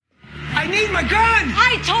I need my gun!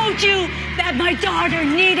 I told you that my daughter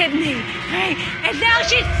needed me, right? And now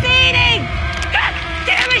she's feeding! God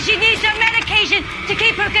damn it, she needs some medication to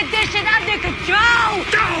keep her condition under control!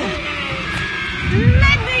 No!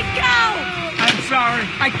 Let me go! I'm sorry.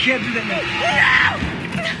 I can't do that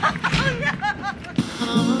No!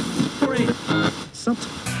 No!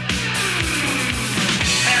 Something.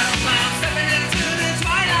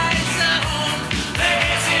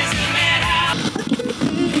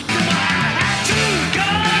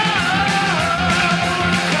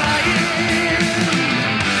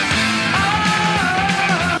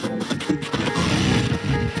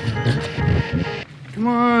 Come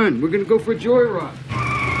on, we're gonna go for a joyride.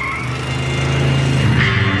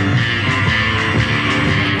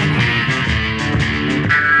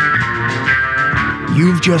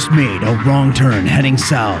 You've just made a wrong turn heading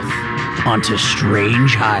south onto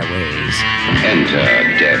strange highways. Enter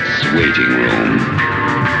Death's waiting room,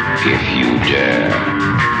 if you dare.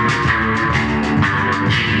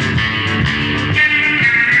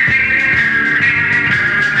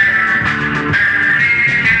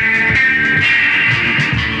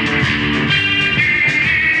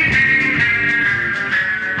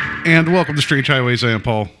 And welcome to Strange Highways. I am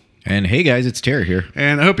Paul. And hey guys, it's Terry here.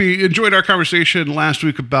 And I hope you enjoyed our conversation last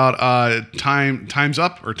week about time's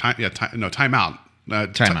up or time out. Time out.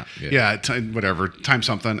 Whatever. Time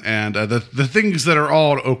something. And the things that are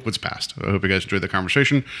all at Oakwood's past. I hope you guys enjoyed the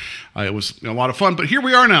conversation. It was a lot of fun. But here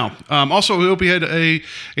we are now. Also, we hope you had a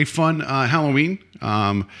fun Halloween.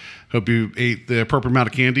 Hope you ate the appropriate amount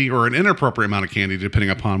of candy or an inappropriate amount of candy,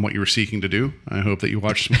 depending upon what you were seeking to do. I hope that you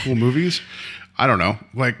watched some cool movies. I don't know.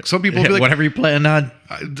 Like some people, be like, whatever you plan on,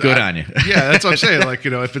 good on you. Yeah, that's what I'm saying. Like,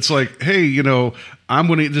 if it's like, hey, I'm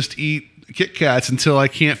going to just eat Kit Kats until I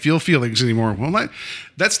can't feel feelings anymore. Well,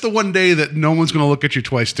 that's the one day that no one's going to look at you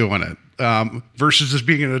twice doing it. Versus just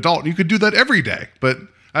being an adult, you could do that every day. But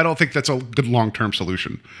I don't think that's a good long-term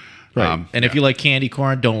solution. Right. And if you like candy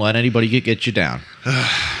corn, don't let anybody get you down.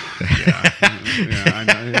 I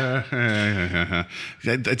know.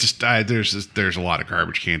 There's a lot of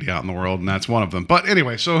garbage candy out in the world, and that's one of them. But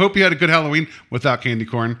anyway, so I hope you had a good Halloween without candy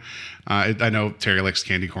corn. I know Terry likes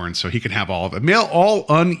candy corn, so he can have all of it. Mail all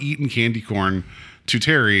uneaten candy corn to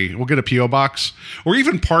Terry. We'll get a P.O. box, or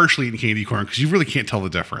even partially eaten candy corn, because you really can't tell the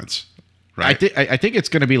difference. Right? I think it's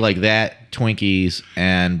going to be like that, Twinkies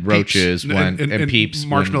and Roaches Peeps. and Peeps.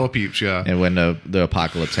 Marshmallow Peeps, yeah. And when the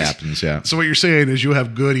apocalypse happens, yeah. So what you're saying is you'll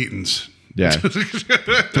have good eatings. Yeah.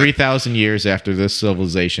 3,000 years after this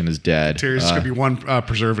civilization is dead. Terry's going to be one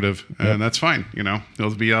preservative, and that's fine.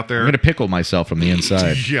 He'll be out there. I'm going to pickle myself from the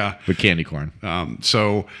inside. Yeah. With candy corn. All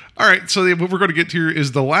right. So what we're going to get to here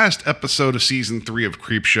is the last episode of season 3 of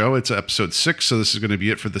Creep Show. It's episode 6, so this is going to be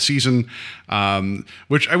it for the season,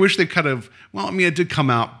 which I wish they kind of, it did come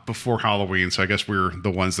out before Halloween, so I guess we're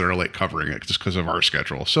the ones that are late covering it just because of our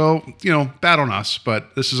schedule. So, bad on us,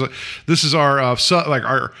 but this is our,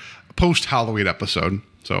 our post-Halloween episode.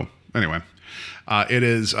 So anyway, it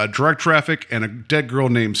is drug traffic and a dead girl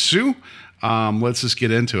named Sue. Let's just get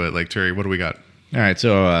into it. Like, Terry, what do we got? All right.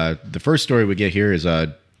 So the first story we get here is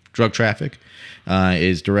drug traffic.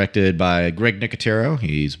 Is directed by Greg Nicotero.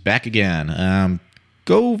 He's back again.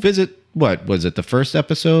 Go visit. What was it? The first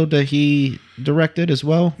episode that he directed as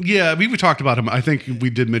well? Yeah, we talked about him. I think we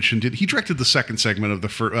did mention. He directed the second segment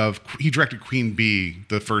of he directed Queen Bee,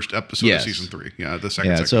 the first episode of season 3. Yeah, the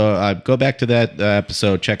second. Yeah, segment. so go back to that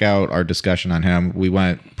episode. Check out our discussion on him. We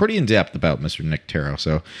went pretty in depth about Mr. Nicotero.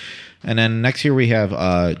 So, and then next here we have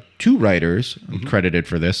 2 writers credited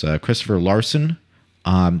for this. Christopher Larson.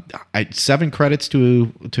 7 credits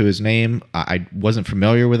to his name. I wasn't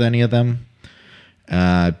familiar with any of them.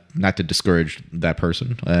 Not to discourage that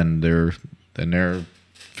person and their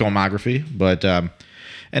filmography, but and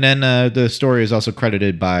then the story is also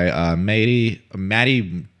credited by Maddie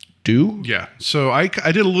Du. Yeah, so I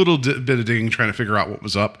did a little bit of digging trying to figure out what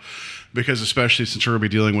was up, because especially since we're going to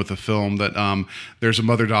be dealing with a film that there's a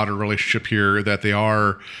mother-daughter relationship here, that they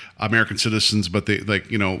are American citizens, but they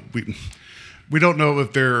we don't know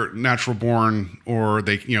if they're natural born or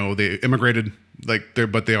they immigrated.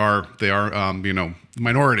 But they are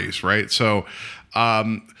minorities, right? So,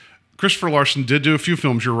 Christopher Larson did do a few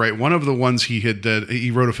films. You're right. One of the ones he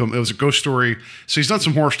wrote a film. It was a ghost story. So he's done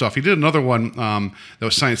some horror stuff. He did another one that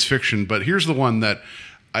was science fiction. But here's the one that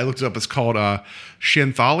I looked it up. It's called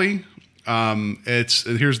Shanthali. Here's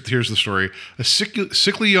the story. A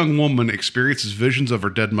sickly young woman experiences visions of her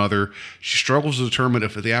dead mother. She struggles to determine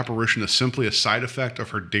if the apparition is simply a side effect of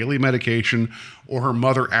her daily medication or her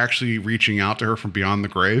mother actually reaching out to her from beyond the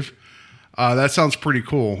grave. That sounds pretty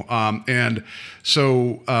cool. And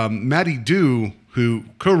so Maddie Du who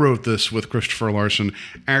co-wrote this with Christopher Larson,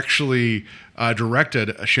 actually directed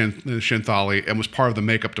Shanthali and was part of the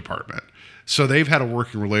makeup department. So they've had a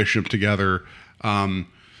working relationship together,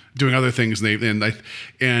 doing other things. And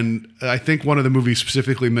I think one of the movies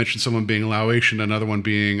specifically mentioned someone being Laotian, another one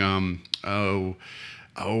being like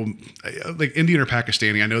Indian or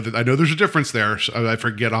Pakistani. I know there's a difference there. So I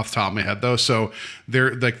forget off the top of my head though. So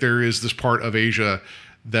there is this part of Asia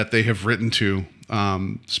that they have written to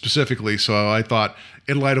specifically. So I thought,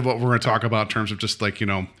 in light of what we're going to talk about in terms of just like,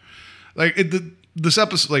 this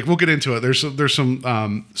episode, like we'll get into it. There's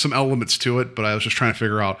some elements to it, but I was just trying to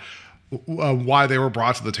figure out why they were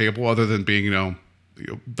brought to the table, other than being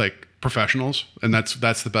like professionals, and that's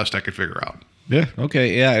the best I could figure out. Yeah.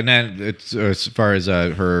 Okay. Yeah. And then it's as far as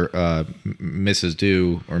her Mrs.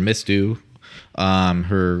 Do or Miss Do,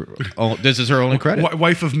 this is her only credit.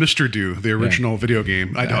 Wife of Mr. Do, the original video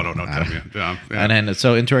game. I don't know. Yeah. And then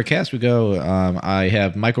so into our cast we go. I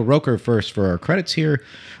have Michael Rooker first for our credits here.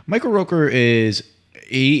 Michael Rooker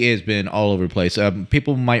he has been all over the place.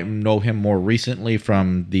 People might know him more recently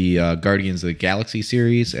from the Guardians of the Galaxy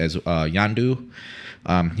series as Yondu.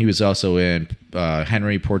 He was also in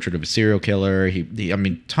Henry, Portrait of a Serial Killer. I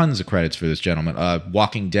mean, tons of credits for this gentleman.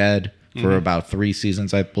 Walking Dead for about 3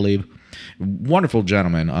 seasons, I believe. Wonderful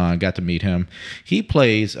gentleman. Got to meet him. He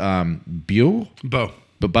plays Bo.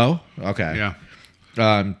 Okay.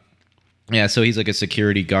 Yeah. Yeah. So he's like a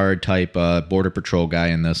security guard type border patrol guy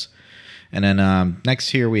in this. And then next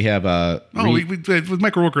here we have with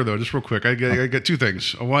Michael Rooker though, just real quick, I got 2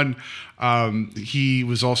 things. One, he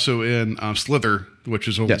was also in Slither, which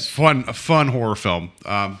is a fun horror film.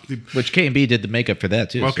 Which K&B did the makeup for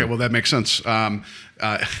that too. Okay, well that makes sense.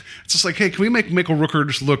 It's just like, hey, can we make Michael Rooker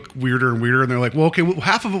just look weirder and weirder? And they're like, well, okay,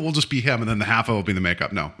 half of it will just be him, and then the half of it will be the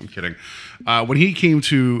makeup. No, I'm kidding. When he came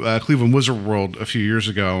to Cleveland Wizard World a few years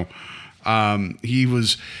ago, he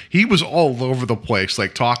was all over the place,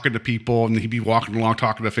 like talking to people, and he'd be walking along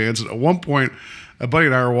talking to fans. And at one point, a buddy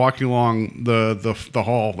and I were walking along the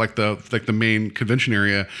hall, like the main convention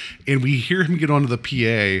area, and we hear him get onto the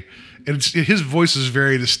PA, and his voice is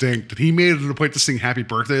very distinct. He made it a point to sing "Happy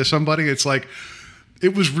Birthday" to somebody. It's like,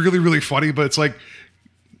 it was really, really funny, but it's like,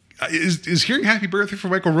 is hearing "Happy Birthday" for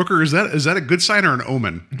Michael Rooker, is that a good sign or an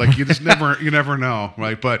omen? Like, you just never know,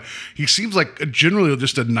 right? But he seems like generally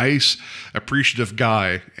just a nice, appreciative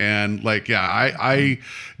guy, and like, yeah, I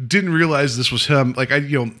didn't realize this was him. Like, I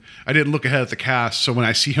didn't look ahead at the cast, so when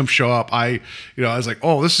I see him show up, I was like,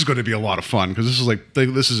 oh, this is going to be a lot of fun, because this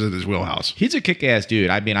is in his wheelhouse. He's a kick-ass dude.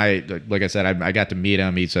 I mean, like I said, I got to meet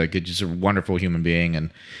him. He's just a wonderful human being,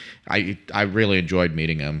 and I really enjoyed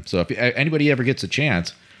meeting him. So if anybody ever gets a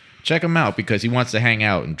chance, check him out, because he wants to hang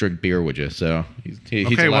out and drink beer with you. So he's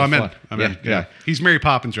okay. A lot I'm of fun. I'm in. Yeah. He's Mary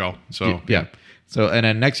Poppins, Joe. So yeah. So and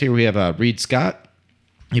then next here we have Reed Scott.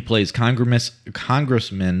 He plays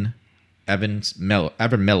Congressman Evan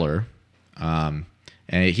Miller, and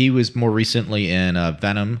he was more recently in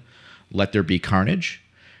Venom, Let There Be Carnage,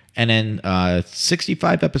 and then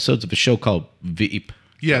 65 episodes of a show called Veep.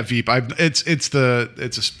 Yeah, Veep. It's a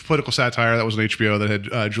political satire that was on HBO that had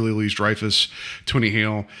Julia Louis-Dreyfus, Tony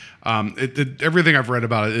Hale. Everything I've read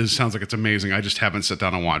about it sounds like it's amazing. I just haven't sat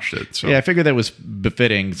down and watched it. So. Yeah, I figured that was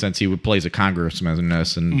befitting since he plays a congressman in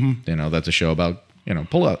this, and that's a show about I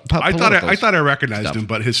thought I recognized him,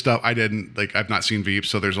 but his stuff I didn't. Like, I've not seen Veep,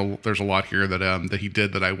 so there's a lot here that he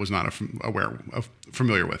did that I was not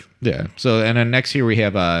familiar with. Yeah. So and then next here we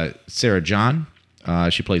have Sarah John.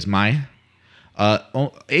 She plays Mai.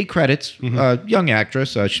 8 credits. Young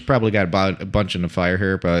actress. She's probably got about a bunch in the fire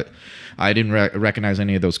here, but I didn't recognize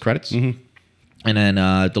any of those credits. And then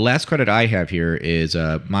the last credit I have here is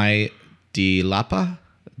Mai Delapa.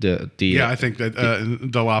 I think that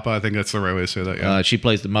Delapa. I think that's the right way to say that. Yeah. She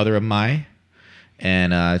plays the mother of Mai.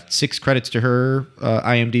 And 6 credits to her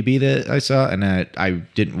IMDb that I saw, and I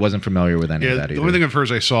wasn't familiar with any of that either. The only thing of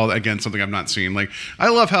hers I saw, again, something I've not seen. Like, I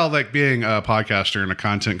love how like being a podcaster and a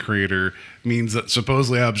content creator means that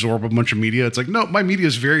supposedly I absorb a bunch of media. It's like, no, my media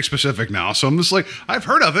is very specific now. So I'm just like, I've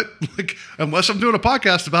heard of it. Like, unless I'm doing a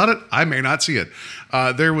podcast about it, I may not see it.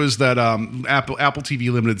 There was that Apple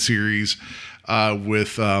TV limited series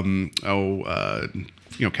with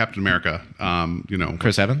Captain America,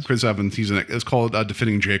 Chris Evans. Chris Evans, he's in it. It's called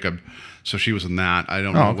Defending Jacob. So she was in that. I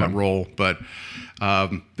don't know what role, but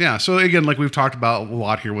yeah. So again, like we've talked about a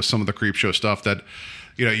lot here with some of the creep show stuff that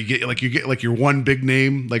you get your one big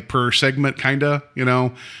name like per segment, kinda,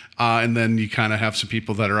 and then you kind of have some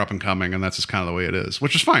people that are up and coming, and that's just kind of the way it is,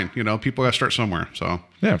 which is fine. People got to start somewhere. So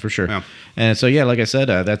yeah, for sure. Yeah. And so like I said,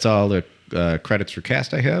 that's all the credits for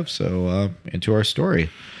cast I have. So into our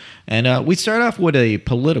story. And we start off with a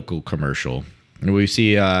political commercial. We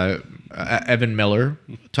see Evan Miller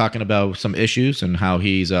talking about some issues and how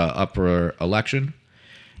he's up for election.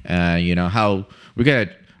 How we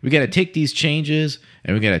gotta take these changes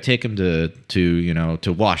and we gotta take them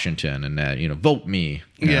to Washington and vote me.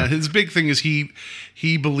 Yeah, his big thing is he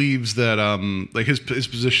believes that like his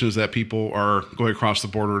position is that people are going across the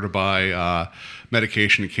border to buy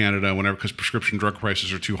medication in Canada whenever, because prescription drug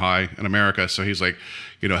prices are too high in America. So he's like,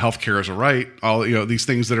 healthcare is a right. All these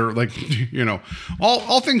things that are like,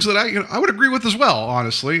 all things that I would agree with as well,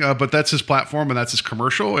 honestly. But that's his platform and that's his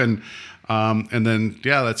commercial and then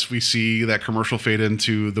we see that commercial fade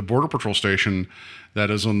into the Border Patrol station that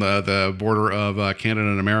is on the border of Canada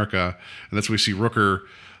and America, and that's when we see Rooker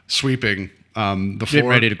sweeping the floor, getting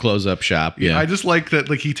ready to close up shop. Yeah, I just like that.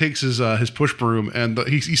 Like he takes his push broom and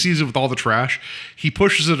he sees it with all the trash. He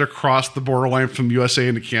pushes it across the borderline from USA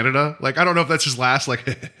into Canada. Like I don't know if that's his last. Like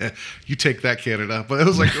you take that, Canada, but it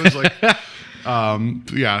was like.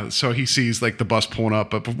 So he sees like the bus pulling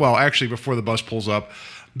up, but actually before the bus pulls up,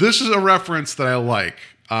 this is a reference that I like.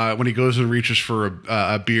 When he goes and reaches for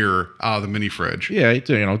a beer out of the mini fridge. Yeah,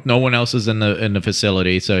 no one else is in the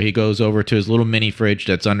facility, so he goes over to his little mini fridge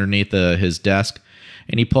that's underneath his desk,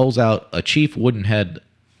 and he pulls out a Chief Woodenhead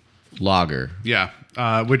lager. Yeah,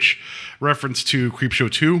 which reference to Creepshow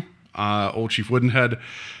 2, old Chief Woodenhead.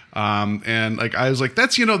 And like I was like,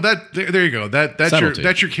 that's there you go. That's Subtlety.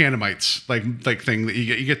 your Canamites like thing that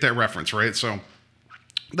you get that reference, right? So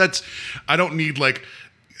that's I don't need like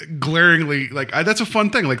glaringly that's a fun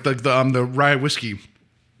thing like the rye whiskey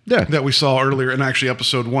that we saw earlier in actually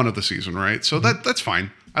episode 1 of the season, right? So that's fine.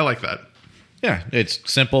 I like that. Yeah, it's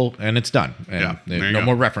simple and it's done. And no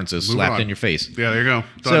more references slapped in your face. Yeah, there you go.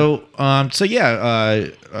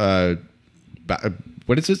 Done.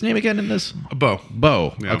 What is his name again in this? Bo.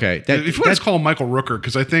 Yeah. Okay. If you want to call him Michael Rooker,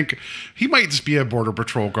 because I think he might just be a Border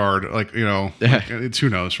Patrol guard. It's who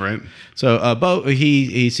knows, right? So Bo,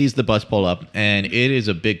 he sees the bus pull up, and it is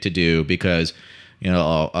a big to do because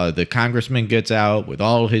the congressman gets out with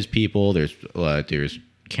all of his people. There's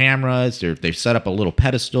cameras. They've set up a little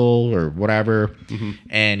pedestal or whatever,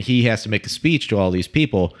 and he has to make a speech to all these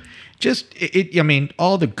people.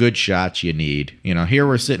 All the good shots you need. Here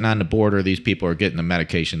we're sitting on the border. These people are getting the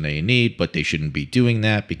medication they need, but they shouldn't be doing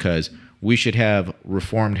that because we should have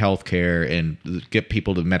reformed health care and get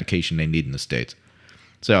people the medication they need in the States.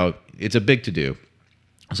 So it's a big to-do.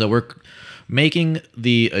 So we're making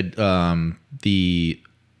the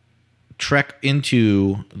trek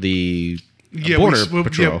into the Border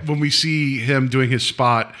Patrol. When we see him doing his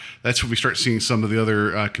spot, that's when we start seeing some of the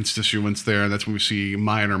other constituents there, and that's when we see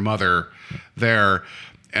Maya and her mother there.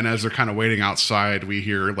 And as they're kind of waiting outside, we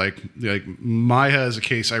hear like Maya has a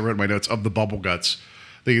case I wrote in my notes of the bubble guts.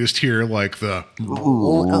 They just hear like the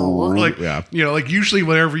usually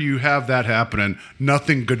whenever you have that happening,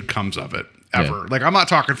 nothing good comes of it ever. Yeah. Like I'm not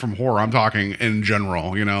talking from horror, I'm talking in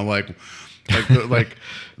general. The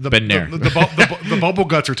bubble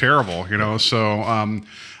guts are terrible, So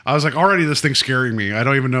I was like, already this thing's scaring me. I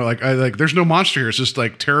don't even know. There's no monster here. It's just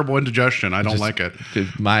like terrible indigestion. I don't like it.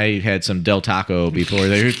 I had some Del Taco before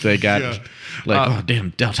they got oh damn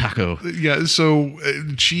Del Taco. Yeah. So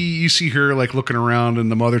you see her like looking around,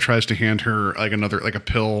 and the mother tries to hand her like a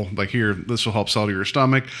pill. Like here, this will help settle your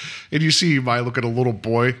stomach. And you see Maya look at a little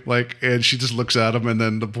boy and she just looks at him, and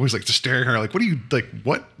then the boy's like just staring at her like, what are you like?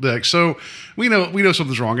 What? So we know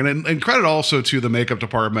something's wrong, and credit also to the makeup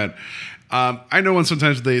department. I know when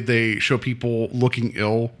sometimes they show people looking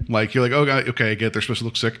ill, like you're like, oh, okay, I get it, they're supposed to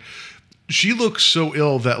look sick. She looks so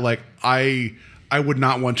ill that like I would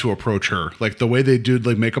not want to approach her. Like the way they do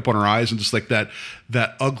like makeup on her eyes and just like that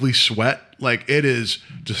ugly sweat, like it is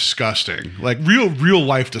disgusting. Like real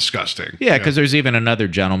life disgusting. Yeah, because there's even another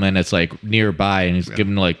gentleman that's like nearby, and he's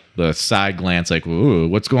giving like the side glance, like, "Ooh,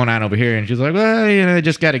 what's going on over here?" And she's like, "Well,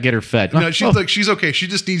 just got to get her fed." No, she's like, she's okay. She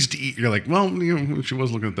just needs to eat. You're like, well, she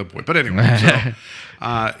was looking at that point, but anyway.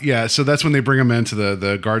 So, so that's when they bring him into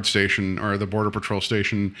the guard station or the Border Patrol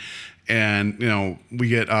station. And we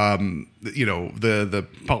get the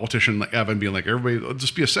politician like Evan being like, everybody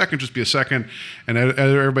just be a second, and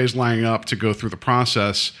everybody's lining up to go through the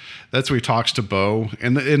process. That's where he talks to Bo,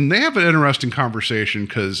 and they have an interesting conversation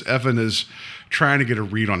because Evan is trying to get a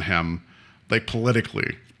read on him like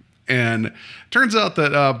politically. And turns out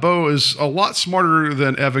that Bo is a lot smarter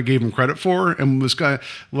than Evan gave him credit for, and was kind of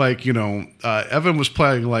like, Evan was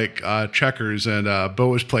playing like checkers, and Bo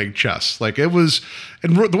was playing chess. Like it was,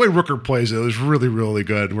 and the way Rooker plays it was really, really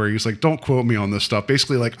good. Where he's like, "Don't quote me on this stuff."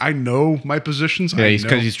 Basically, like I know my positions. Yeah,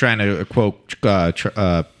 because he's trying to quote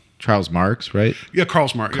Charles Marx, right? Yeah, Karl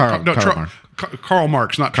Marx. Karl Marx. Karl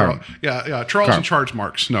Marx, not Karl. Charles. Yeah, Charles Karl. and Charles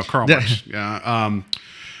Marx. No, Karl Marx. Yeah.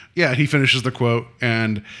 Yeah, he finishes the quote,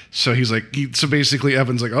 and so he's like, so basically,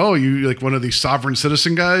 Evan's like, "Oh, you like one of these sovereign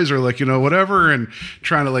citizen guys, or like whatever," and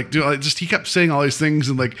trying to like do just he kept saying all these things,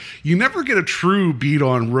 and like you never get a true beat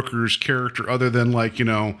on Rooker's character other than like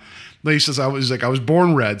he says I was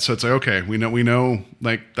born red, so it's like okay, we know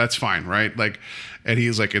like that's fine, right? Like, and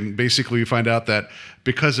he's like, and basically you find out that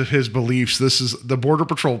because of his beliefs, this is the Border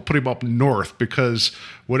Patrol put him up north because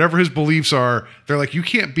whatever his beliefs are, they're like, you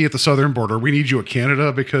can't be at the southern border. We need you at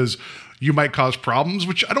Canada because you might cause problems,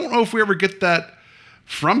 which I don't know if we ever get that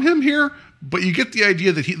from him here, but you get the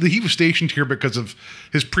idea that he was stationed here because of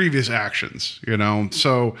his previous actions,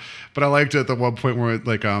 So, but I liked it at the one point where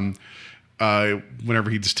like, whenever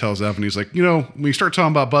he just tells Evan, he's like, when you start talking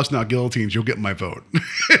about busting out guillotines, you'll get my vote.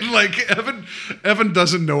 And like Evan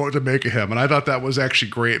doesn't know what to make of him. And I thought that was actually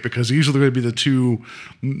great because he's usually going to be the two,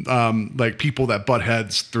 like people that butt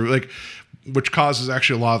heads through, like, which causes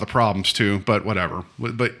actually a lot of the problems too, but whatever.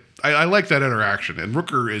 But I like that interaction, and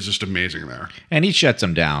Rooker is just amazing there. And he shuts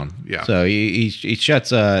him down. Yeah. So he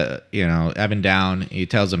shuts Evan down. He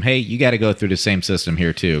tells him, "Hey, you got to go through the same system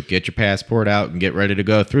here too. Get your passport out and get ready to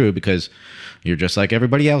go through because you're just like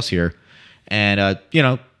everybody else here." And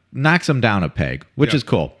knocks him down a peg, which is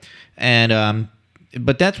cool. And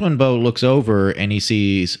but that's when Bo looks over and he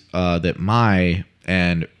sees that Mai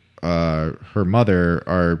and her mother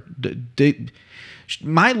are.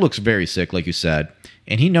 Mai looks very sick, like you said.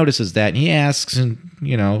 And he notices that, and he asks, and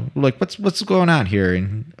like, what's going on here?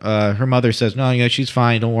 And her mother says, no, she's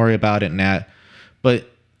fine. Don't worry about it and that. But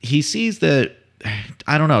he sees that,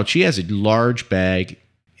 I don't know, she has a large bag,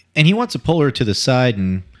 and he wants to pull her to the side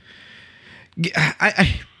and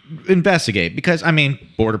I investigate because,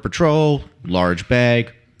 Border Patrol, large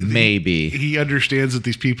bag, maybe. He understands that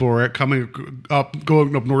these people are going up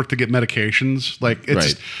north to get medications. Like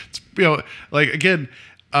it's like again,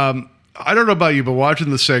 I don't know about you, but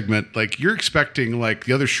watching the segment, like you're expecting like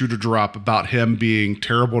the other shoe to drop about him being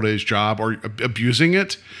terrible to his job or abusing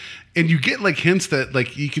it. And you get like hints that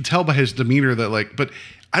like you can tell by his demeanor that like, but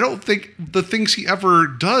I don't think the things he ever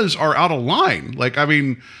does are out of line. Like,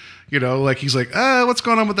 like he's like, what's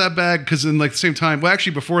going on with that bag? Cause in like the same time, well,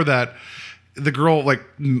 actually before that, the girl like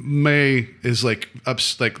May is like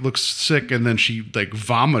looks sick, and then she like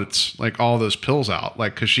vomits like all those pills out,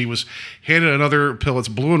 like because she was handed another pill. It's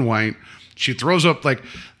blue and white. She throws up like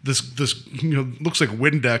this looks like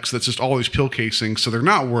Windex that's just all these pill casings, so they're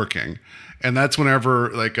not working. And that's whenever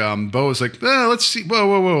like Bo is like, let's see,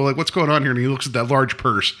 whoa, like what's going on here? And he looks at that large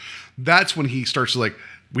purse. That's when he starts to like,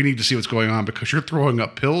 we need to see what's going on because you're throwing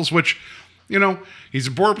up pills, which he's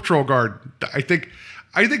a Border Patrol guard. I think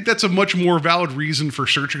that's a much more valid reason for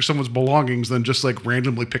searching someone's belongings than just like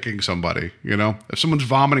randomly picking somebody. If someone's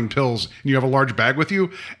vomiting pills and you have a large bag with you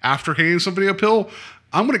after handing somebody a pill,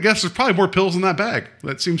 I'm going to guess there's probably more pills in that bag.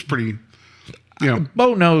 That seems pretty,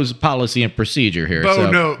 Bo knows policy and procedure here.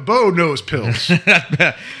 Bo knows pills.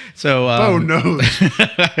 So Bo knows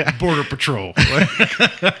Border Patrol.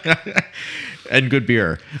 And good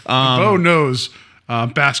beer. Bo knows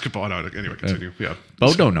basketball. No, anyway, continue. Yeah.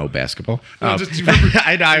 Bo don't know basketball. I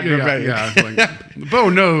remember. Yeah. Like, Bo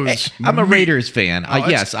knows. Hey, I'm a Raiders fan.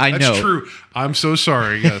 Yes, I know. That's true. I'm so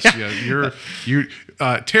sorry. Yes,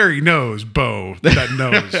 yeah. Terry knows Bo that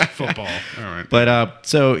knows football. All right. But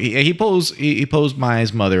so he pulls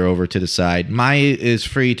Mai's mother over to the side. Mai is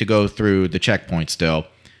free to go through the checkpoint still,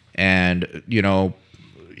 and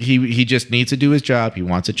he just needs to do his job. He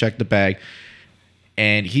wants to check the bag.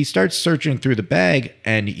 And he starts searching through the bag,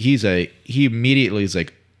 and he immediately is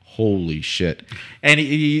like, holy shit. And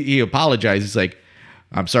he apologizes. He's like,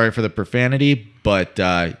 I'm sorry for the profanity, but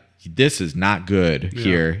this is not good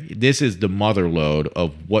here. This is the mother lode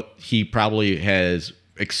of what he probably has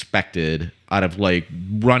expected out of like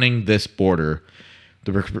running this border,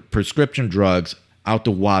 the prescription drugs out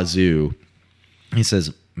the wazoo. He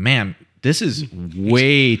says, ma'am, this is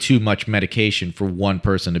way too much medication for one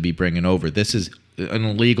person to be bringing over. This is an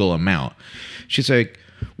illegal amount. She's like,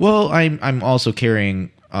 well, I'm also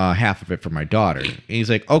carrying half of it for my daughter. And he's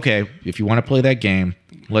like, okay, if you want to play that game,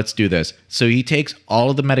 let's do this. So he takes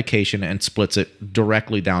all of the medication and splits it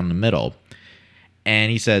directly down the middle.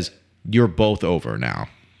 And he says, you're both over now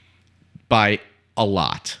by a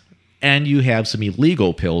lot. And you have some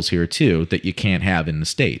illegal pills here too that you can't have in the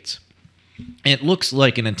States. It looks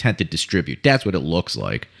like an intent to distribute. That's what it looks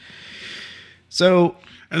like. So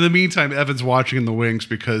in the meantime, Evan's watching in the wings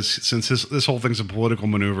because since this whole thing's a political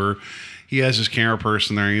maneuver, he has his camera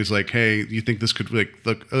person there. And he's like, "Hey, you think this could look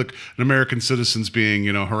an American citizen's being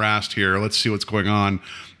harassed here? Let's see what's going on."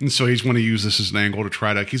 And so he's going to use this as an angle to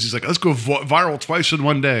try to. He's like, "Let's go viral twice in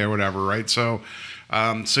one day or whatever," right? So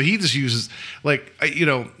he just uses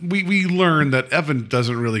we learn that Evan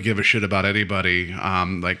doesn't really give a shit about anybody,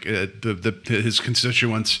 his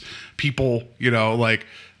constituents, people,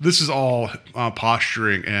 this is all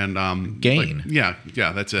posturing and gain.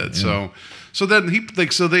 That's it. Yeah. So then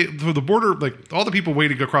for the border, all the people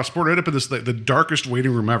waiting across the border end up in this the darkest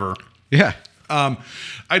waiting room ever. Yeah.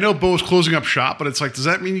 I know Bo's closing up shop, but it's like, does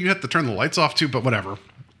that mean you have to turn the lights off too? But whatever.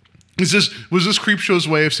 Was this Creepshow's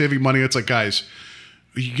way of saving money? It's like, guys,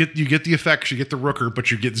 you get the effects, you get the Rooker, but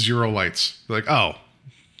you get 0 lights. They're like, oh.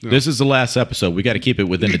 This is the last episode. We got to keep it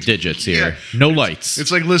within the digits here. Yeah. No lights.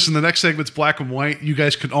 It's like, listen, the next segment's black and white. You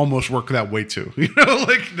guys could almost work that way too. No.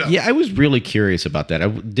 Yeah, I was really curious about that.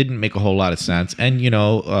 It didn't make a whole lot of sense. And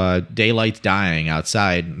daylight's dying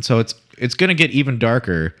outside, so it's going to get even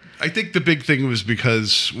darker. I think the big thing was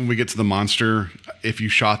because when we get to the monster, if you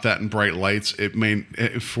shot that in bright lights, it may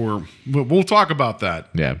we'll talk about that.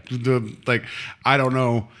 Yeah. I don't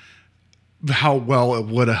know how well it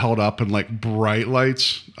would have held up in bright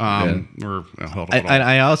lights. Held up at all.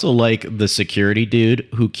 I also like the security dude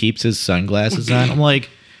who keeps his sunglasses on. I'm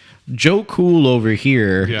like, Joe Cool over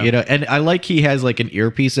here, and I like he has an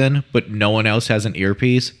earpiece in, but no one else has an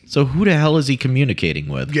earpiece. So who the hell is he communicating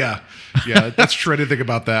with? Yeah, that's true. I didn't think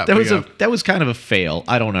about that. That was kind of a fail.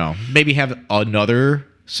 I don't know. Maybe have another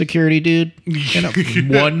security dude,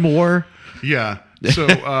 one more. Yeah. So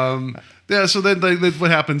So then what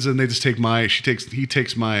happens? And they just take he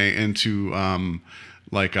takes Mai into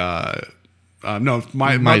Mai's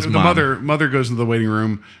mom. Mother goes into the waiting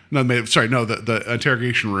room. The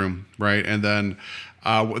interrogation room, right? And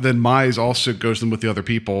then Mai's also goes in with the other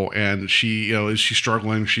people, and she, is she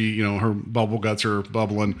struggling? She, her bubble guts are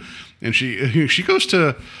bubbling, and she goes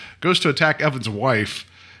to attack Evan's wife.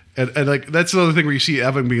 And that's another thing where you see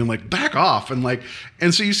Evan being like, back off, and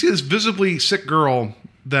so you see this visibly sick girl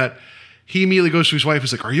that he immediately goes to his wife.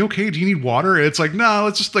 He's like, "Are you okay? Do you need water?" It's like, no,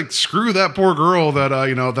 let's just screw that poor girl that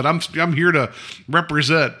that I'm here to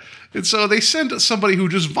represent. And so they send somebody who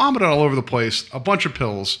just vomited all over the place, a bunch of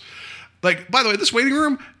pills. By the way, this waiting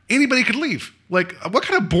room, anybody could leave. What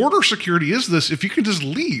kind of border security is this if you can just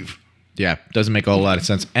leave? Yeah, doesn't make a whole lot of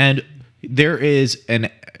sense. And there is an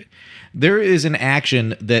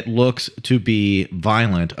action that looks to be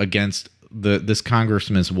violent against this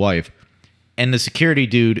congressman's wife, and the security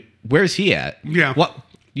dude, where's he at? Yeah, what,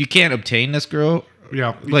 you can't obtain this girl?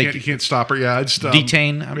 Yeah, you can't stop her. Yeah, it's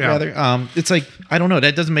detain rather. It's like, I don't know.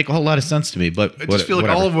 That doesn't make a whole lot of sense to me. But I just feel like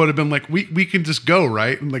all of it would have been like, we can just go,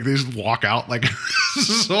 right? And they just walk out. This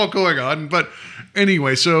is all going on. But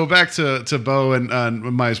anyway, so back to Bo and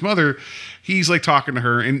Mai's mother. He's talking to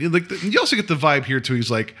her, and you also get the vibe here too.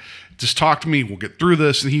 He's like, just talk to me. We'll get through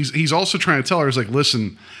this. And he's also trying to tell her, he's like,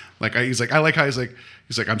 listen, he's like, I like how he's like,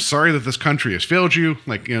 I'm sorry that this country has failed you.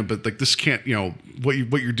 But this can't, what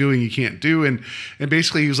you're doing, you can't do. And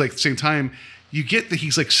basically he was at the same time, you get that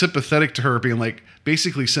he's sympathetic to her, being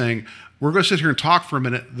basically saying, we're going to sit here and talk for a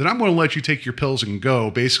minute. Then I'm going to let you take your pills and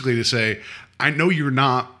go, basically to say, I know you're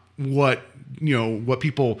not what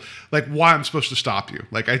people why I'm supposed to stop you.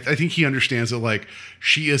 I think he understands that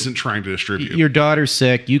she isn't trying to distribute. Your daughter's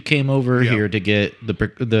sick. You came over here to get the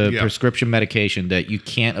prescription medication that you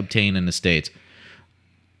can't obtain in the States.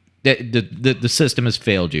 The system has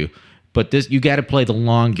failed you, but you got to play the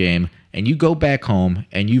long game, and you go back home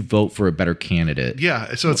and you vote for a better candidate.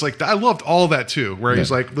 Yeah. So it's I loved all that too, where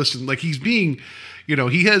he's listen, he's being,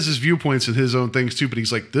 he has his viewpoints and his own things too, but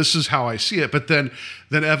he's this is how I see it. But then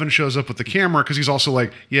Evan shows up with the camera, because he's also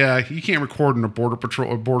he can't record in a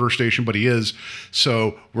border station, but he is.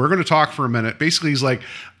 So we're going to talk for a minute. Basically, he's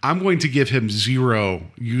I'm going to give him 0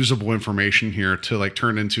 usable information here to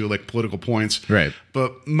turn into political points. Right.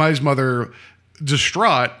 But Mai's mother,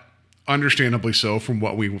 distraught, understandably so, from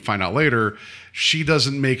what we find out later, she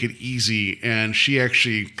doesn't make it easy, and she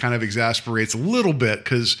actually kind of exasperates a little bit,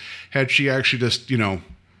 because had she actually just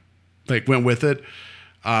went with it,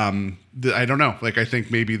 I don't know, I think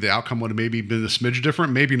maybe the outcome would have maybe been a smidge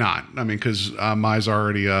different, maybe not. I mean, because Mai's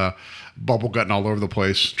already bubble gutting all over the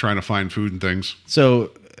place trying to find food and things. So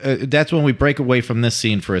that's when we break away from this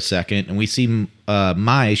scene for a second, and we see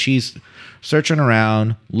Mai. She's searching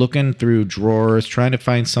around, looking through drawers, trying to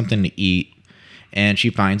find something to eat, and she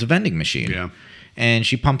finds a vending machine. Yeah. And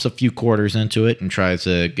she pumps a few quarters into it and tries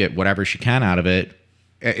to get whatever she can out of it.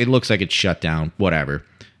 It looks like it's shut down, whatever.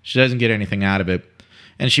 She doesn't get anything out of it.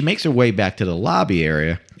 And she makes her way back to the lobby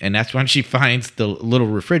area, and that's when she finds the little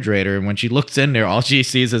refrigerator. And when she looks in there, all she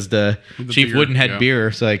sees is the Chief beer, Woodenhead yeah. beer.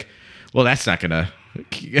 It's like, well, that's not gonna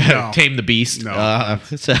tame the beast. No.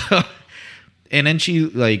 So, and then she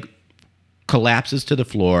like collapses to the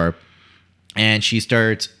floor, and she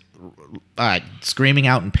starts screaming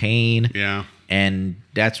out in pain. Yeah. And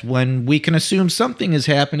that's when we can assume something is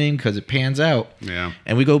happening because it pans out. Yeah.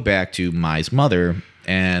 And we go back to Mai's mother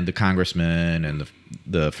and the congressman and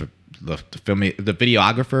the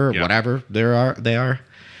videographer, Yeah. whatever they are.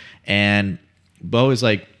 And Bo is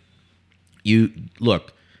like, "You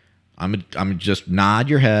look, I'm just nod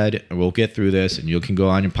your head and we'll get through this and you can go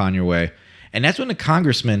on upon your way." And that's when the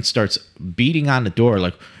congressman starts beating on the door,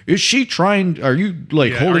 like, "Is she trying? Are you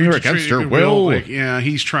like holding her against her will?" Like, yeah,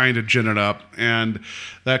 he's trying to gin it up, and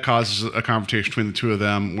that causes a confrontation between the two of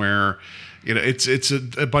them where, you know, it's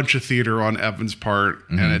a bunch of theater on Evan's part,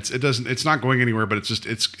 and it's not going anywhere, but it's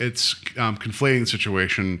conflating the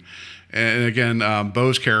situation. And again,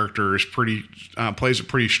 Bo's character is plays it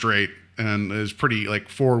pretty straight and is pretty like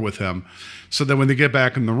forward with him. So then when they get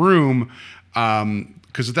back in the room,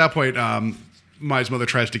 because at that point, Mai's mother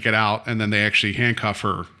tries to get out, and then they actually handcuff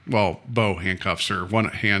her. Well, Bo handcuffs her, one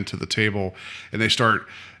hand to the table, and they start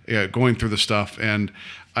going through the stuff. And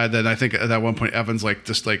then I think at that one point, Evan's like,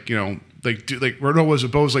 just like, you know,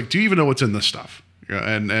 Bo's like, "Do you even know what's in this stuff?" Yeah,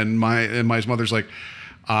 and Mai's mother's like,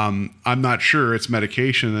 "I'm not sure. It's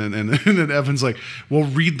medication." And then Evan's like, "Well,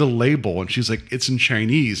 read the label." And she's like, "It's in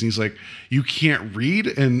Chinese." And he's like, "You can't read?"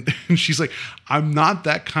 And she's like, "I'm not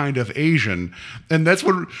that kind of Asian." And that's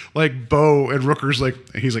what like Bo and Rooker's like,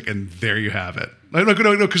 he's like, "And there you have it." No,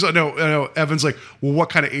 because I know Evan's like, "Well,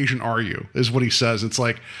 what kind of Asian are you?" is what he says. It's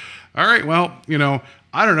like, all right, well, you know,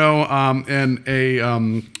 I don't know.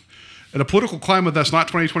 In a political climate that's not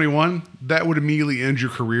 2021, that would immediately end your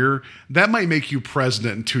career. That might make you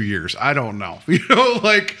president in 2 years. I don't know. You know,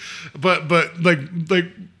 like, but like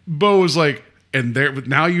Bo is like, and there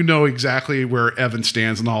now you know exactly where Evan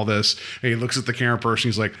stands in all this. And he looks at the camera person.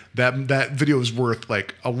 He's like, that video is worth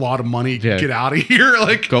like a lot of money. Yeah. Get out of here.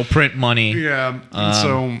 Like, Go print money. yeah.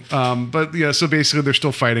 But yeah, so basically they're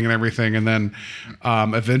still fighting and everything. And then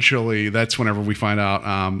eventually that's whenever we find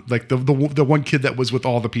out, like the one kid that was with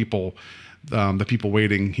all the people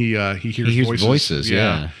waiting, he hears voices.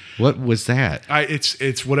 Yeah. What was that?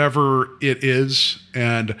 It's whatever it is.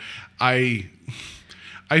 And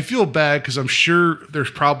I feel bad because I'm sure there's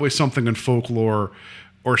probably something in folklore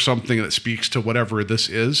or something that speaks to whatever this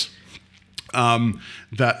is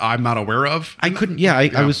that I'm not aware of. I couldn't. Yeah,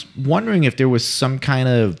 I was wondering if there was some kind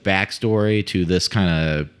of backstory to this kind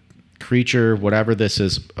of creature, whatever this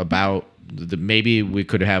is about. Maybe we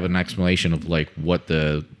could have an explanation of like what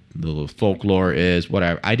the folklore is.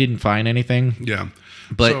 Whatever. I didn't find anything. Yeah,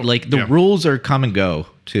 But So, like the yeah. rules are come and go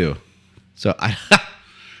too. So I.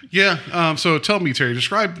 Yeah. So tell me, Terry,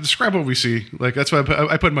 describe what we see. Like that's why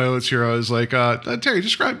I put in my notes here. I was like, Terry,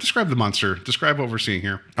 describe the monster. Describe what we're seeing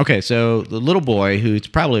here. Okay, so the little boy, who's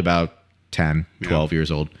probably about 10, 12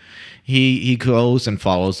 years old, he goes and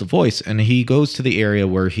follows the voice, and he goes to the area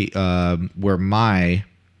where Mai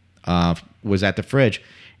was at the fridge,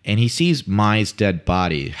 and he sees Mai's dead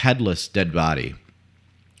body, headless dead body,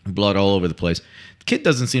 blood all over the place. The kid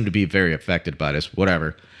doesn't seem to be very affected by this,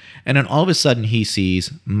 whatever. And then all of a sudden, he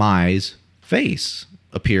sees Mai's face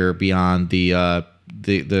appear beyond the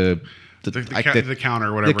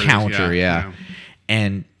counter, whatever. The it is. counter, yeah.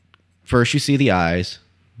 And first you see the eyes,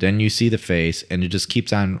 then you see the face, and it just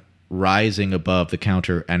keeps on rising above the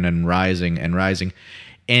counter and then rising and rising.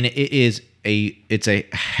 And it's a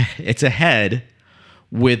head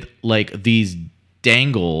with like these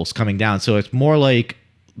dangles coming down. So it's more like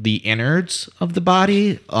the innards of the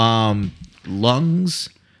body, lungs,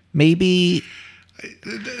 maybe.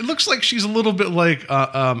 It looks like she's a little bit like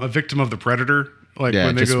a victim of the Predator. Like Yeah,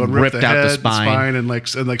 when they just go and rip ripped the out the head, spine. and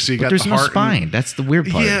so you But got there's the no heart. spine. That's the weird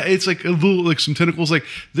part. Yeah, it's like a little like some tentacles. Like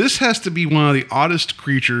this has to be one of the oddest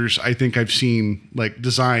creatures I think I've seen, like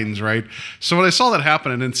designs, right? So when I saw that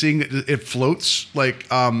happen and then seeing it floats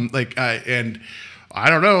and I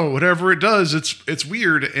don't know, whatever it does, it's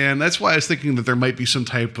weird, and that's why I was thinking that there might be some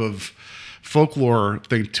type of folklore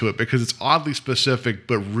thing to it because it's oddly specific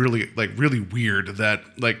but really weird that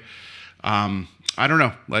like I don't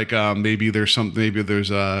know, like maybe there's something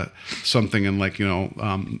in like, you know,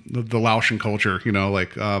 the Laotian culture, you know,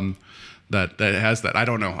 like that has that. I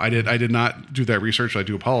don't know. I did not do that research. I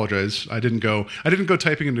do apologize. I didn't go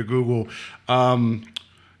typing into Google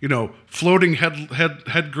floating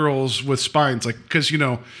head girls with spines, like, because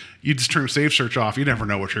you just turn Save Search off, you never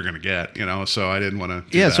know what you're going to get, so I didn't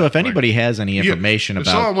want to. Yeah. So if anybody has any information if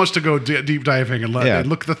about, someone wants to go deep diving and and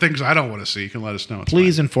look at the things I don't want to see, you can let us know.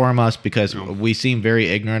 Please inform us, because we seem very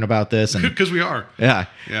ignorant about this, and because we are. Yeah.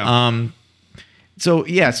 So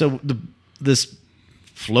this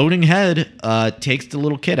floating head takes the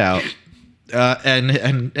little kid out,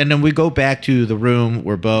 and then we go back to the room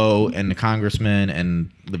where Bo and the congressman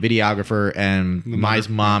and the videographer and Mai's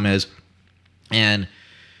mom is, and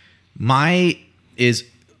Mai is.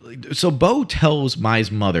 So Bo tells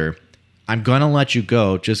Mai's mother, "I'm gonna let you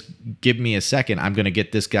go. Just give me a second. I'm gonna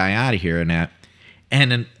get this guy out of here," and that,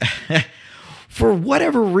 and then. For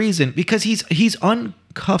whatever reason, because he's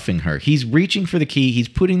uncuffing her. He's reaching for the key. He's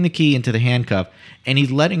putting the key into the handcuff, and he's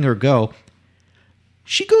letting her go.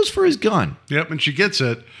 She goes for his gun. Yep, and she gets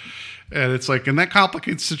it. And it's like, and that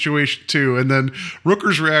complicates the situation too. And then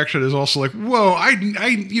Rooker's reaction is also like, whoa, I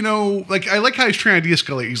like how he's trying to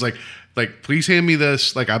de-escalate. He's like, please hand me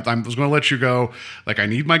this. Like, I was going to let you go. Like, I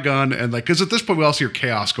need my gun. And like, because at this point we also hear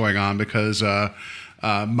chaos going on because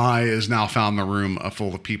Mai has now found the room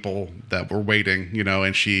full of people that were waiting,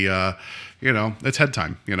 and she, it's head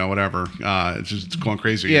time, whatever. It's just going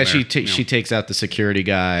crazy. Yeah, she takes out the security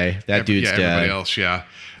guy. That dude's dead. Everybody else, yeah.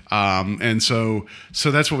 And so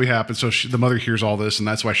that's what we happen. So the mother hears all this, and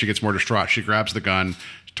that's why she gets more distraught. She grabs the gun,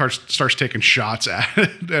 starts taking shots at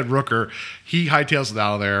Rooker. He hightails it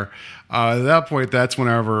out of there. At that point, that's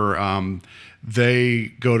whenever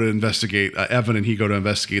they go to investigate, Evan and he go to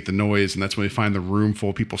investigate the noise, and that's when they find the room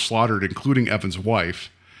full of people slaughtered, including Evan's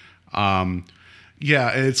wife.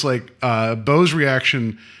 It's like Bo's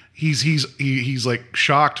reaction. He's like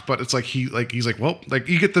shocked, but it's like he's like, well, like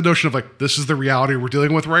you get the notion of like, this is the reality we're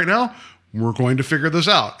dealing with right now. We're going to figure this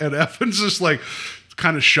out. And Evan's just like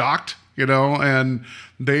kind of shocked, and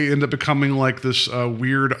they end up becoming like this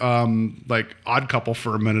weird like odd couple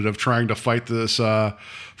for a minute of trying to fight this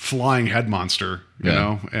flying head monster, you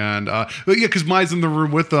know? And because Mai's in the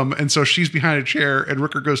room with them, and so she's behind a chair, and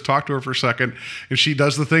Rooker goes talk to her for a second, and she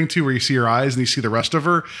does the thing too where you see her eyes and you see the rest of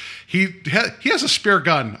her. He has a spare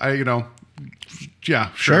gun.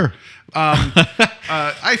 Yeah, sure.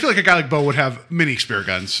 I feel like a guy like Bo would have many spare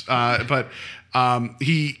guns, but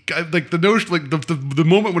he like the notion, like the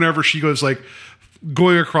moment whenever she goes like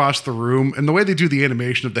going across the room, and the way they do the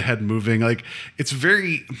animation of the head moving, like it's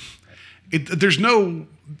very,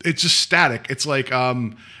 it's just static. It's like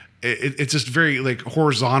it's just very like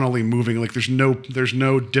horizontally moving. Like there's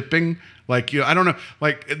no dipping. Like, I don't know.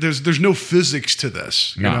 Like there's no physics to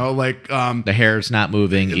this. You know, like the hair's not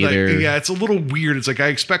moving either. Like, yeah, it's a little weird. It's like I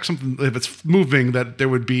expect something, if it's moving, that there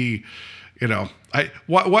would be, why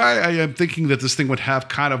I am thinking that this thing would have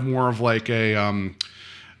kind of more of like a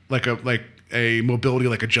mobility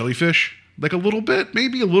like a jellyfish. Like a little bit,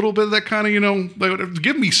 maybe a little bit of that kind of, like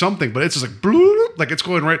give me something, but it's just like bloop, like it's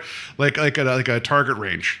going right, like a target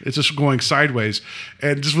range. It's just going sideways,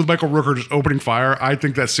 and just with Michael Rooker just opening fire, I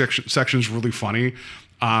think that section is really funny.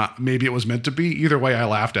 Maybe it was meant to be. Either way, I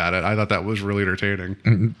laughed at it. I thought that was really entertaining.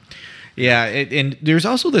 Mm-hmm. Yeah, and there's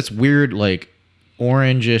also this weird like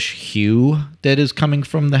orangish hue that is coming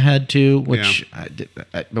from the head too, which,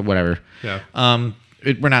 but whatever. Yeah.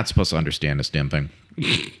 We're not supposed to understand this damn thing.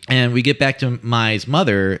 And we get back to Mai's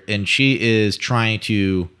mother, and she is trying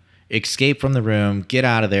to escape from the room, get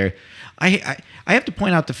out of there. I have to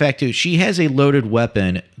point out the fact too, she has a loaded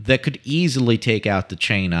weapon that could easily take out the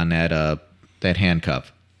chain on that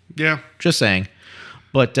handcuff. Yeah, just saying.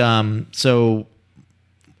 But so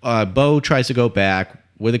Bo tries to go back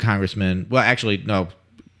with the congressman. Well, actually, no.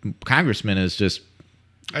 Congressman is just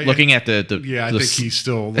looking at the I think he's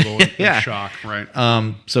still a little in shock, right?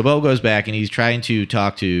 So Bo goes back and he's trying to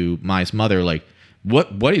talk to Mai's mother, like,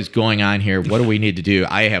 what is going on here? What do we need to do?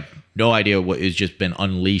 I have no idea what has just been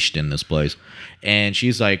unleashed in this place. And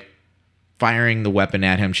she's like firing the weapon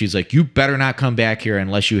at him. She's like, you better not come back here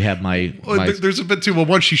unless you have my... There's a bit too. Well,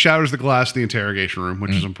 one, she shatters the glass in the interrogation room,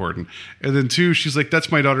 which is important. And then two, she's like, that's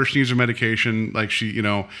my daughter. She needs her medication. Like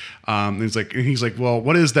and he's like, well,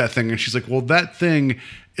 what is that thing? And she's like, well, that thing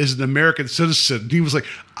is an American citizen. And he was like,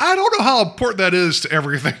 I don't know how important that is to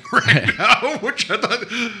everything right now, which I thought,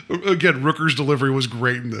 again, Rooker's delivery was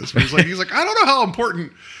great in this. He's like, I don't know how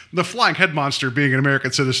important the flying head monster being an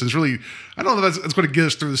American citizen is really, I don't know if that's going to get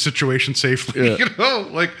us through the situation safely.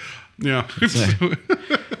 Yeah.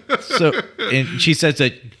 So, and she says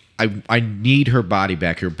that I need her body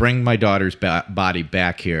back here. Bring my daughter's body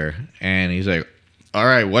back here. And he's like, all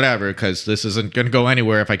right, whatever, because this isn't going to go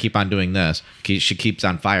anywhere if I keep on doing this. She keeps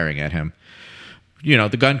on firing at him.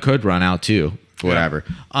 The gun could run out too, whatever.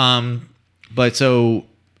 But so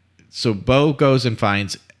So Bo goes and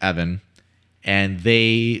finds Evan, and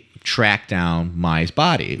they track down Mai's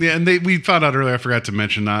body. Yeah, and we found out earlier. I forgot to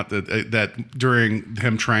mention that during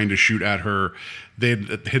him trying to shoot at her, they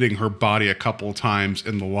hitting her body a couple of times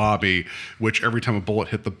in the lobby. Which every time a bullet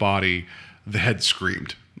hit the body, the head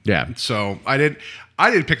screamed. Yeah. So I didn't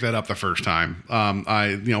pick that up the first time.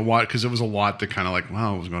 Because it was a lot to kind of like,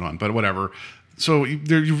 wow, what was going on? But whatever. So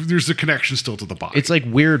there's a connection still to the body. It's like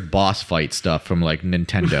weird boss fight stuff from like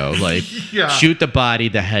Nintendo. Like shoot the body,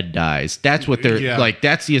 the head dies. That's what they're like.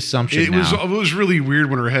 That's the assumption. It was really weird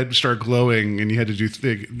when her head started glowing and you had to do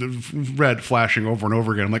the red flashing over and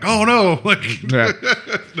over again. I'm like, oh no, like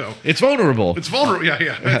no, it's vulnerable. It's vulnerable.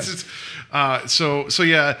 Yeah. So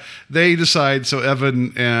they decide. So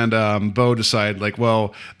Evan and Bo decide like,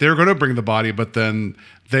 well, they're going to bring the body, but then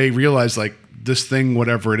they realize like this thing,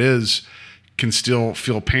 whatever it is, can still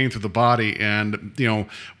feel pain through the body, and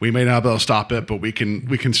we may not be able to stop it, but we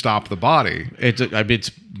can stop the body.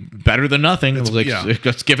 It's better than nothing.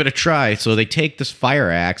 Let's give it a try. So they take this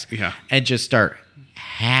fire axe and just start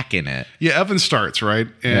hacking it. Yeah, Evan starts right,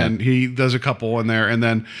 and he does a couple in there, and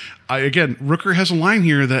then Rooker has a line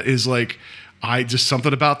here that is like, just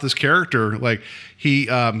something about this character. Like he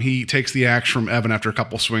takes the axe from Evan after a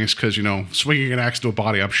couple swings because swinging an axe to a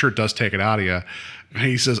body, I'm sure, does take it out of you. And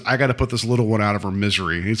he says, I got to put this little one out of her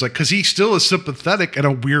misery. And he's like, because he still is sympathetic in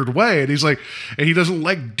a weird way. And he's like, and he doesn't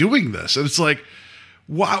like doing this. And it's like,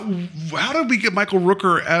 wow, how did we get Michael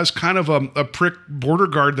Rooker as kind of a prick border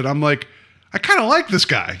guard that I'm like, I kind of like this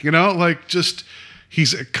guy, like just,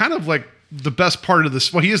 he's kind of like the best part of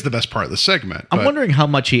this. Well, he is the best part of the segment. I'm wondering how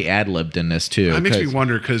much he ad-libbed in this too. It makes me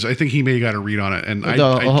wonder because I think he may have got a read on it, and I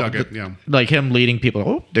dug it. Yeah, like him leading people.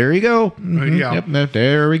 Oh, there you go. Mm-hmm. Yeah, yep,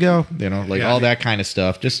 there we go. All that kind of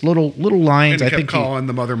stuff. Just little lines. And he kept calling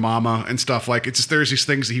the mother mama and stuff. Like it's just there's these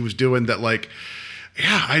things that he was doing that like,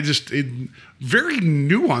 very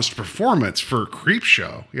nuanced performance for a creep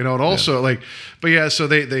show. And also so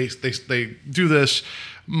they do this.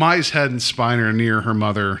 Mai's head and spine are near her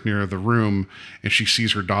mother, near the room, and she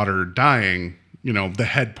sees her daughter dying, the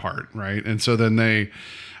head part, right? And so then they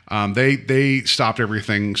stopped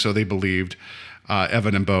everything, so they believed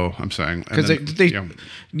Evan and Bo, I'm saying. Because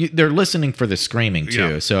they're listening for the screaming, too.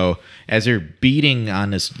 Yeah. So as they're beating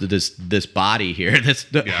on this body here, this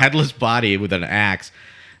headless body with an axe,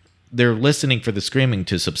 they're listening for the screaming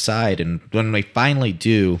to subside, and when they finally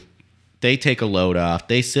do, they take a load off,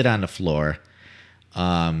 they sit on the floor.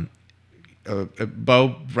 Bo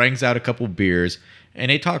brings out a couple beers and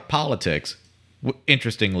they talk politics.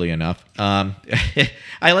 Interestingly enough, I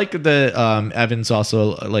like the Evan's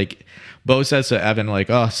also like Bo says to Evan like,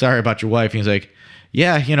 "Oh, sorry about your wife." And he's like,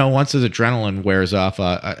 "Yeah, once his adrenaline wears off,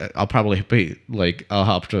 I'll probably be like, I'll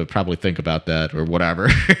have to probably think about that or whatever."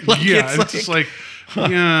 It's like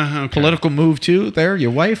okay. Political move too. There,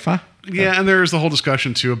 your wife, huh? Yeah, and there's the whole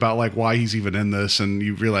discussion too about like why he's even in this, and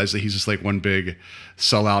you realize that he's just like one big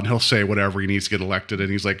sellout, and he'll say whatever he needs to get elected, and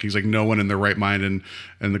he's like no one in their right mind and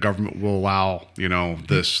the government will allow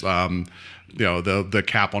this the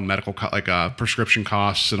cap on medical prescription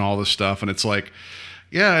costs and all this stuff, and it's like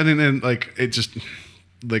and then like it just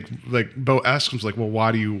like Bo asks him like, well,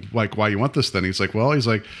 why you want this then? He's like,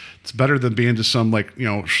 it's better than being just some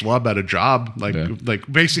schlub at a job,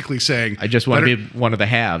 like basically saying I just want to be one of the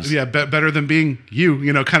haves. Yeah, better than being you,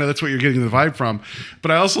 kind of that's what you're getting the vibe from.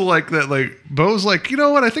 But I also like that like Bo's like, you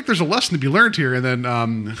know what, I think there's a lesson to be learned here. And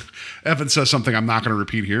then Evan says something I'm not going to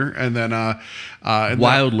repeat here, and then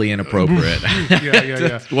wildly inappropriate.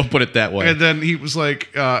 Yeah. We'll put it that way. And then he was like,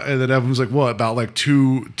 and then Evan was like, what about like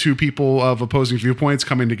two people of opposing viewpoints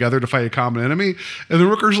coming together to fight a common enemy? And the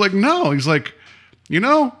Rooker's like, no. He's like,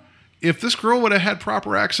 if this girl would have had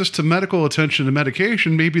proper access to medical attention and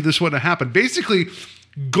medication, maybe this wouldn't have happened. Basically,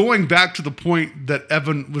 going back to the point that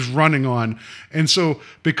Evan was running on. And so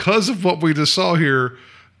because of what we just saw here,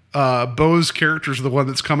 Bo's character is the one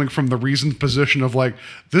that's coming from the reasoned position of like,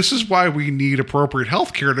 this is why we need appropriate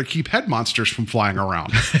health care to keep head monsters from flying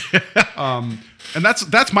around. And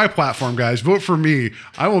that's my platform, guys. Vote for me.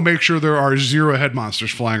 I will make sure there are 0 head monsters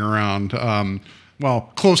flying around.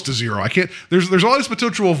 Well, close to 0. I can't. There's always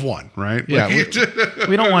potential of 1, right? Yeah,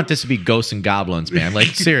 we don't want this to be ghosts and goblins, man. Like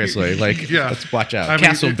seriously, let's watch out.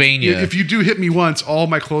 Castlevania. If you do hit me once, all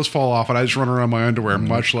my clothes fall off, and I just run around in my underwear,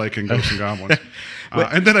 much like in Ghosts and Goblins.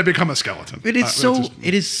 And then I become a skeleton. It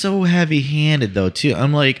is so heavy-handed though too.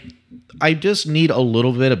 I'm like, I just need a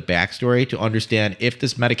little bit of backstory to understand if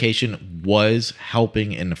this medication was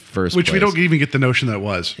helping in the first Which place. we don't even get the notion that it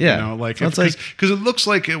was. Yeah. You know, like, So it's like- because it looks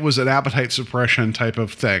like it was an appetite suppression type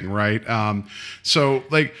of thing, right?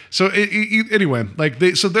 Anyway,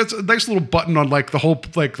 so that's a nice little button on the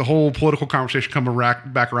whole political conversation coming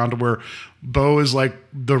back around to where Bo is like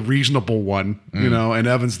the reasonable one, you know, and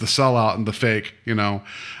Evan's the sellout and the fake, you know,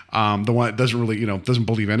 the one that doesn't really, you know, doesn't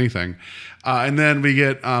believe anything. And then we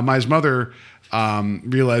get Mai's mother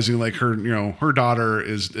realizing like her daughter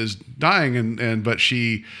is dying, but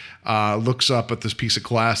she looks up at this piece of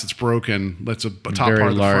glass that's broken. That's a top very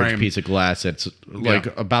part of the large frame. piece of glass that's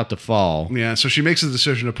like about to fall. Yeah, so she makes the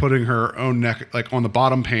decision of putting her own neck like on the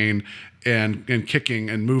bottom pane and kicking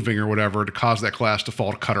and moving or whatever to cause that glass to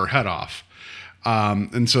fall to cut her head off.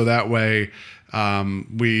 And so that way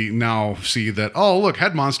we now see that, oh, look,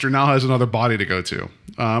 Head Monster now has another body to go to,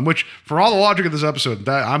 which for all the logic of this episode,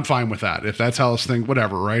 that I'm fine with that. If that's how this thing,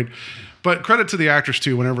 whatever, right? But credit to the actress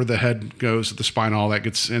too, whenever the head goes, the spine, all that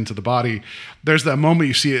gets into the body, there's that moment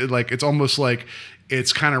you see it, like, it's almost like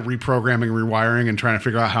it's kind of reprogramming, rewiring, and trying to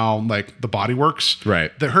figure out how like the body works.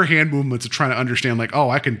 Right. That her hand movements of trying to understand like, oh,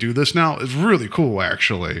 I can do this now is really cool,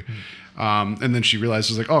 actually. And then she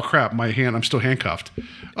realizes like, oh crap, my hand, I'm still handcuffed.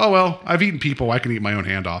 Oh, well, I've eaten people. I can eat my own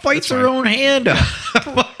hand off. Bites That's her fine. own hand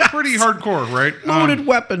off. Pretty hardcore, right? Loaded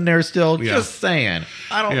weapon there still. yeah. Just saying.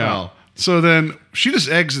 I don't know. So then she just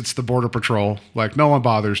exits the border patrol. Like no one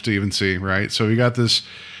bothers to even see, right? So we got this,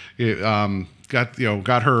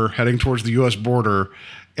 got her heading towards the U.S. border.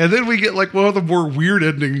 And then we get like one of the more weird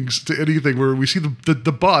endings to anything where we see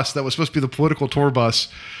the bus that was supposed to be the political tour bus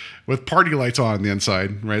with party lights on the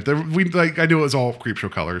inside, right? I knew it was all creep show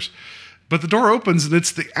colors. But the door opens and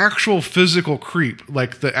it's the actual physical creep,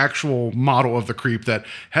 like the actual model of the creep that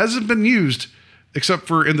hasn't been used except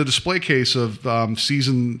for in the display case of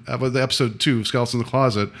the episode 2 of Skeletons in the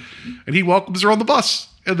Closet. And he welcomes her on the bus.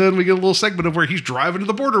 And then we get a little segment of where he's driving to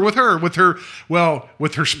the border with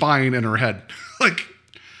her spine and her head. Like,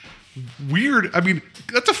 weird. I mean,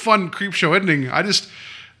 that's a fun creep show ending.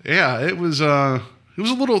 It was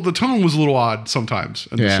the tone was a little odd sometimes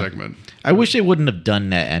in this segment. I wish they wouldn't have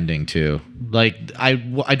done that ending too. Like I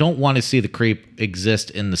don't want to see the creep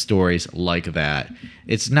exist in the stories like that.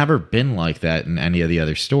 It's never been like that in any of the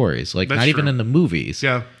other stories. Like That's not even true. in the movies.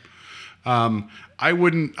 Yeah. I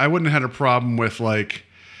wouldn't have had a problem with like,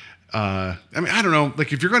 I don't know,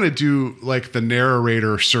 like if you're going to do like the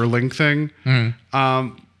narrator Serling thing,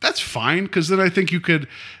 that's fine. Cause then I think you could,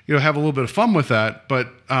 have a little bit of fun with that. But,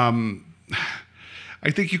 I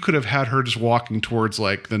think you could have had her just walking towards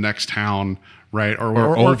like the next town, right?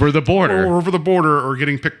 Or over the border. Or over the border, or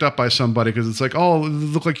getting picked up by somebody because it's like, oh, it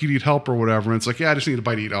look like you need help or whatever. And it's like, yeah, I just need a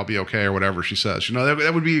bite to eat. I'll be okay or whatever she says.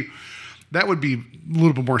 That would be a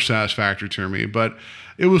little bit more satisfactory to me. But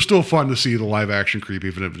it was still fun to see the live action creep,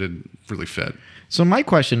 even if it didn't really fit. So my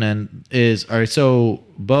question then is, all right, so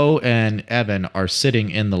Bo and Evan are sitting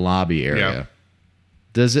in the lobby area. Yeah.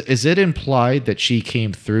 Is it implied that she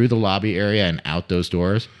came through the lobby area and out those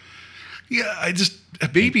doors? Yeah,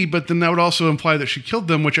 maybe, but then that would also imply that she killed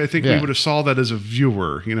them, which I think we would have saw that as a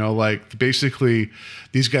viewer. Like basically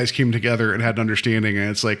these guys came together and had an understanding, and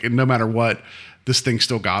it's like, and no matter what, this thing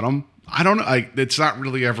still got them. I don't know. It's not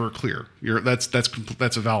really ever clear. That's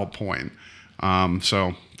a valid point.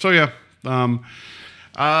 So yeah.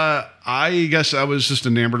 I guess I was just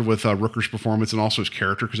enamored with Rooker's performance and also his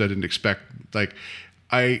character because I didn't expect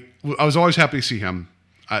I was always happy to see him.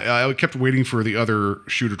 I kept waiting for the other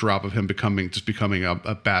shoe to drop of him becoming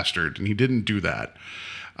a bastard, and he didn't do that.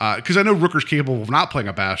 Because I know Rooker's capable of not playing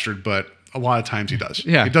a bastard, but a lot of times he does.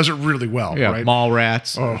 Yeah. He does it really well, Yeah, right? Mall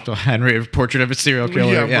Rats, Henry, Portrait of a Serial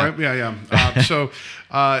Killer. Yeah, right. Yeah. So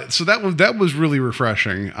that was really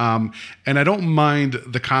refreshing. And I don't mind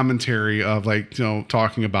the commentary of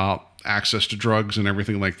talking about access to drugs and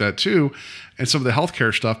everything like that too, and some of the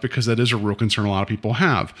healthcare stuff, because that is a real concern a lot of people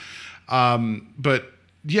have. But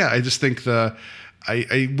yeah, I just think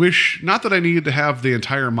I wish, not that I needed to have the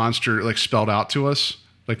entire monster like spelled out to us,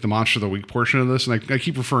 like the monster of the week portion of this. And I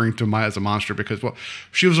keep referring to Maya as a monster because, well,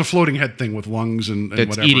 she was a floating head thing with lungs and It's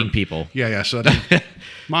whatever. eating people. Yeah. So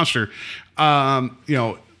monster. I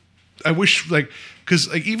wish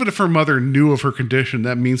because even if her mother knew of her condition,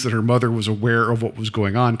 that means that her mother was aware of what was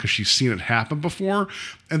going on because she's seen it happen before.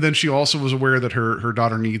 And then she also was aware that her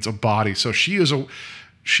daughter needs a body. So she is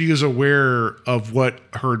aware of what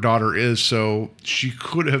her daughter is. So she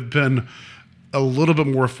could have been a little bit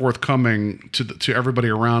more forthcoming to everybody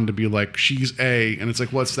around to be like, she's and it's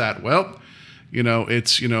like, what's that? Well,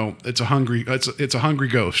 it's a hungry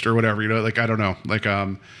ghost or whatever, I don't know.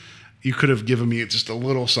 you could have given me just a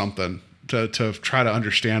little something to try to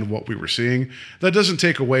understand what we were seeing. That doesn't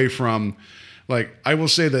take away from, like, I will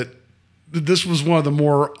say that this was one of the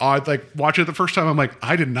more odd, like, watching it the first time, I'm like,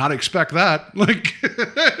 I did not expect that. Like,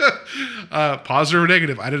 positive or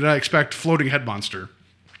negative, I did not expect floating head monster.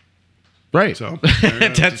 Right. So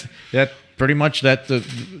that's pretty much that.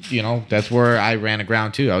 That's where I ran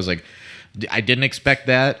aground too. I was like, I didn't expect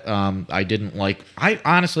that. I didn't like. I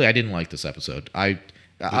didn't like this episode.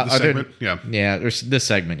 This segment? Yeah. There's this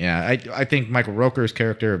segment. Yeah, I think Michael Rooker's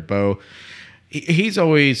character of Bo, he's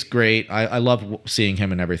always great. I love seeing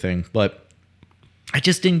him and everything, but I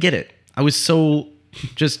just didn't get it. I was so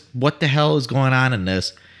just, what the hell is going on in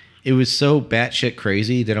this? It was so batshit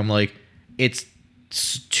crazy that I'm like, it's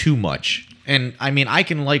too much. And I mean, I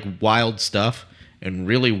can like wild stuff and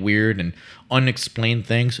really weird and unexplained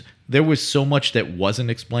things. There was so much that wasn't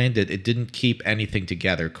explained that it didn't keep anything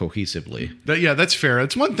together cohesively. That's fair.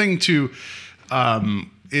 It's one thing to,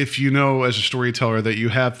 if you know as a storyteller that you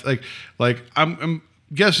have like I'm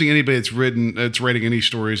guessing anybody that's writing any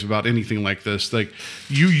stories about anything like this, like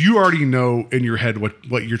you already know in your head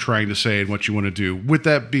what you're trying to say and what you want to do. With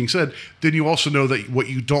that being said, then you also know that what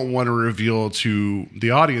you don't want to reveal to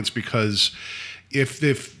the audience, because if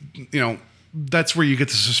that's where you get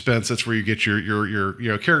the suspense. That's where you get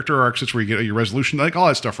your character arcs. That's where you get your resolution, like all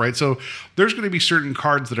that stuff, right? So there's going to be certain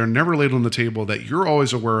cards that are never laid on the table that you're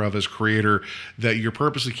always aware of as creator that you're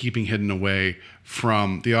purposely keeping hidden away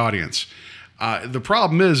from the audience. The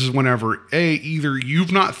problem is whenever either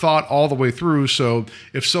you've not thought all the way through. So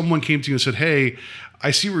if someone came to you and said, "Hey,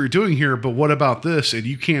 I see what you're doing here, but what about this?" and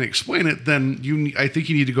you can't explain it, then I think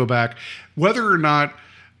you need to go back, whether or not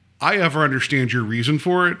I ever understand your reason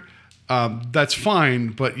for it. That's fine,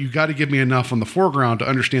 but you got to give me enough on the foreground to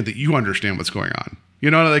understand that you understand what's going on.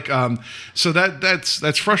 So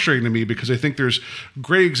that's frustrating to me, because I think there's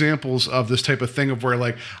great examples of this type of thing of where,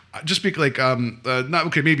 like, just be like, not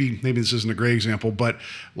okay, maybe this isn't a great example, but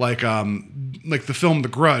like the film The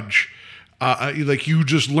Grudge, like you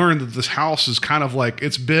just learned that this house is kind of like,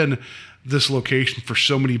 it's been this location for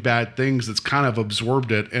so many bad things that's kind of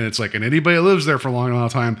absorbed it, and it's like, and anybody that lives there for a long amount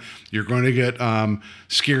of time, you're going to get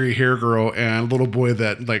scary hair girl and little boy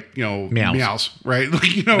that, like, meows, right?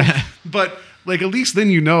 Like, but like, at least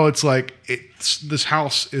then it's like, this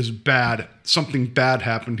house is bad, something bad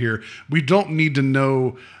happened here. We don't need to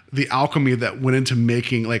know the alchemy that went into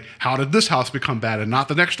making, like, how did this house become bad and not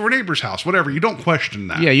the next door neighbor's house, whatever. You don't question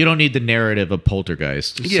that. Yeah, you don't need the narrative of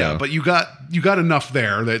Poltergeist. Yeah, but you got enough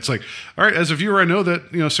there that it's like, all right, as a viewer, I know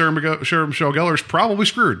that, Sarah Michelle Gellar is probably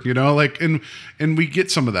screwed, like, and we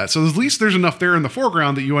get some of that. So at least there's enough there in the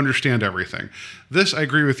foreground that you understand everything. This, I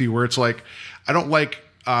agree with you, where it's like, I don't like,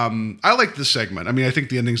 I like this segment. I mean, I think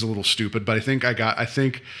the ending's a little stupid, but I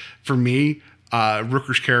think for me,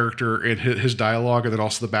 Rooker's character and his dialogue, and then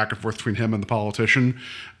also the back and forth between him and the politician,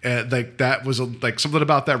 like that was like something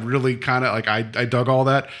about that really kind of like, I dug all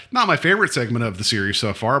that. Not my favorite segment of the series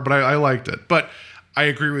so far, but I liked it. But I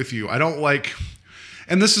agree with you. I don't like,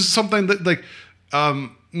 and this is something that, like,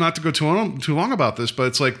 not to go too long about this, but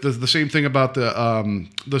it's like the same thing about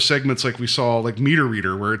the segments like we saw, like Meter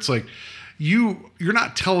Reader, where it's like you're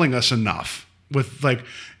not telling us enough with, like,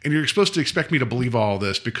 and you're supposed to expect me to believe all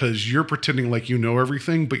this because you're pretending like you know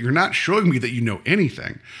everything, but you're not showing me that you know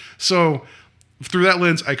anything. So through that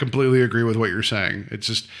lens, I completely agree with what you're saying. It's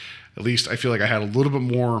just, at least I feel like I had a little bit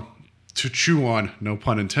more to chew on, no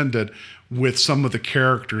pun intended, with some of the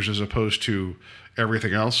characters as opposed to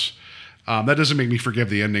everything else. That doesn't make me forgive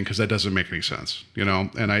the ending, because that doesn't make any sense,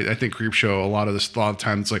 And I think Creepshow, a lot of the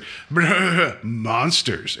time, it's like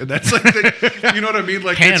monsters, and that's like, you know what I mean?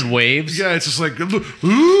 Like hand waves. Yeah, it's just like,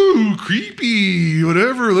 ooh, creepy,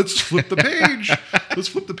 whatever. Let's flip the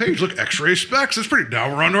page. Look, X-ray specs. It's pretty.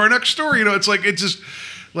 Now we're on to our next story. It's like, it's just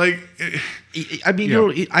like. I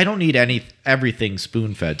mean, I don't need everything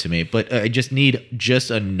spoon fed to me, but I just need just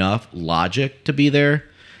enough logic to be there.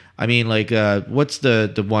 I mean, like, what's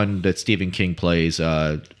the one that Stephen King plays,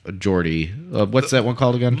 Geordie? What's that one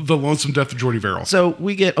called again? The Lonesome Death of Geordie Verrill. So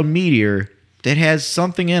we get a meteor that has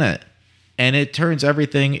something in it, and it turns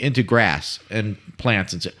everything into grass and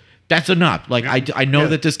plants and stuff. That's enough. Like, I know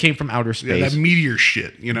that this came from outer space. Yeah, that meteor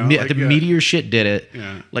shit, Meteor shit did it.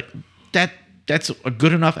 Yeah. Like, that's a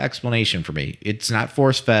good enough explanation for me. It's not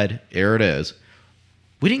force-fed. Here it is.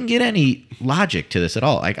 We didn't get any logic to this at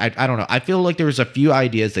all. Like, I don't know. I feel like there was a few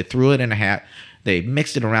ideas. They threw it in a hat. They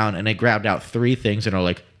mixed it around, and they grabbed out three things and are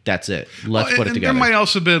like, that's it. Let's put it And together. there might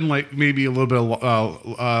also been like maybe a little bit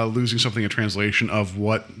of losing something in translation of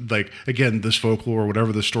what, like, again, this folklore or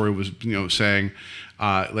whatever the story was, saying,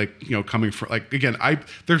 coming from, like, again,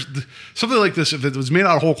 there's something like this. If it was made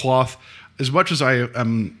out of whole cloth, as much as I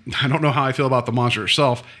don't know how I feel about the monster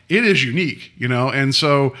itself, it is unique, and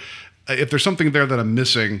so if there's something there that I'm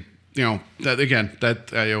missing, that again,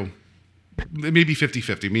 it may be 50-50,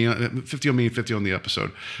 50 on me and 50 on the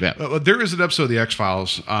episode. Yeah. There is an episode of The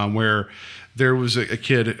X-Files where there was a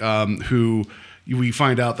kid who we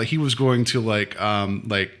find out that he was going to like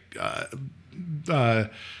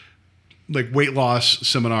weight loss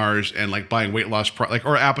seminars and like buying weight loss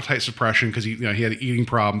or appetite suppression because he had an eating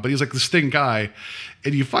problem, but he's like this thin guy,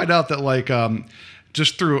 and you find out that like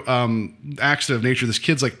just through accident of nature, this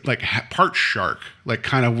kid's like part shark, like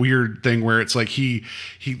kind of weird thing where it's like he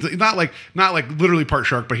not like literally part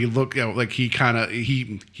shark, but he like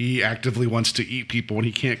he actively wants to eat people and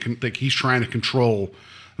he can't, like he's trying to control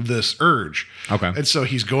this urge. Okay. And so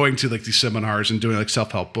he's going to like these seminars and doing like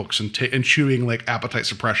self-help books and chewing like appetite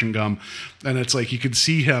suppression gum. And it's like, you could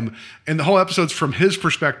see him, and the whole episode's from his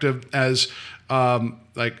perspective as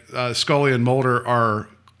Scully and Mulder are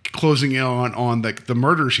closing in on like the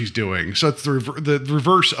murders he's doing. So it's the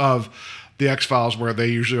reverse of the X-Files, where they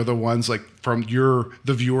usually are the ones like from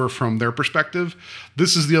the viewer from their perspective.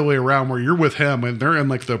 This is the other way around, where you're with him and they're in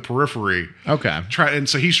like the periphery. Okay. And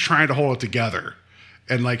so he's trying to hold it together.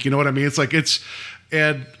 And like, you know what I mean? It's like,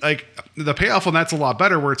 and like the payoff on that's a lot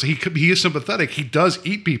better, where it's he is sympathetic. He does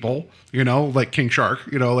eat people, like King Shark,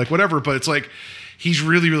 like whatever. But it's like he's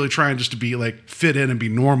really, really trying just to be like fit in and be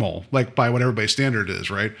normal, like by what everybody's standard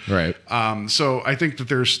is, right? Right. So I think that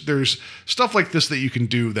there's stuff like this that you can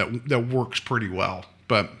do that works pretty well.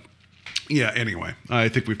 But yeah, anyway, I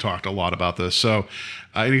think we've talked a lot about this. So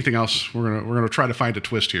anything else? We're gonna try to find a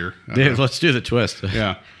twist here. Dude, let's do the twist.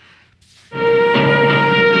 Yeah.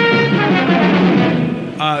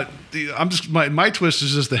 My twist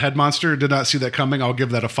is just the head monster. Did not see that coming. I'll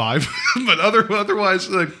give that a 5. But otherwise,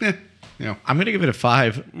 like, I'm gonna give it a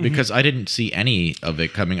 5 because I didn't see any of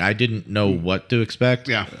it coming. I didn't know what to expect.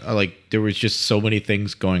 Yeah. Like there was just so many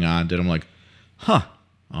things going on that I'm like, huh.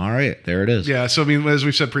 All right, there it is. Yeah, so I mean, as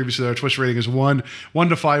we've said previously, our twist rating is 1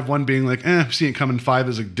 to 5. 1 being like, see it coming. 5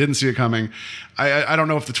 is like, didn't see it coming. I don't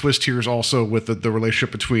know if the twist here is also with the relationship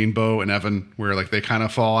between Bo and Evan, where like they kind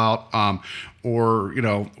of fall out, or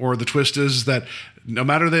the twist is that no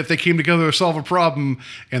matter if they came together to solve a problem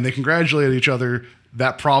and they congratulated each other,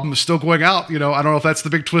 that problem is still going out. I don't know if that's the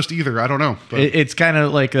big twist either. I don't know. But It's kind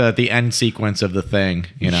of like the end sequence of the thing,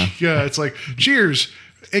 Yeah, it's like, cheers.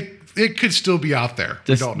 It could still be out there.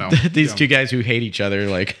 We don't know. These two guys who hate each other,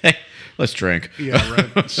 like, hey, let's drink. Yeah,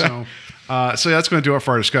 right. So that's going to do it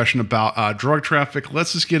for our discussion about drug traffic.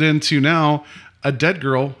 Let's just get into now a dead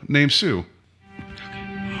girl named Sue.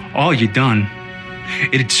 All you done,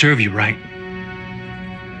 it'd serve you right.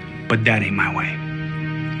 But that ain't my way.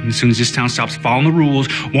 And as soon as this town stops following the rules,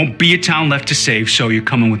 won't be a town left to save, so you're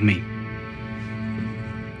coming with me.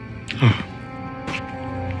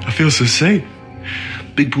 I feel so safe.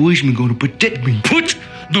 Big policeman going to protect me. Put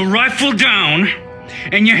the rifle down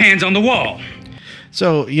and your hands on the wall.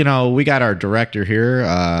 So, we got our director here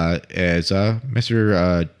as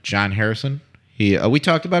Mr. John Harrison. We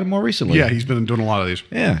talked about him more recently. Yeah, he's been doing a lot of these.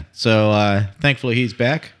 Yeah. So, thankfully, he's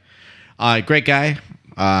back. Great guy.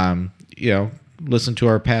 Listen to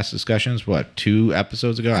our past discussions, 2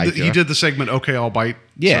 episodes ago? He did the segment, Okay, I'll Bite.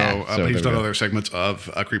 Yeah. So, he's done other segments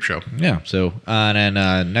of Creep Show. Yeah. So, and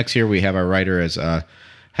then next year we have our writer as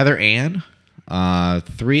Heather Ann.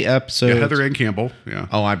 3 episodes. Yeah, Heather Ann Campbell. Yeah.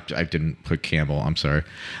 Oh, I didn't put Campbell. I'm sorry.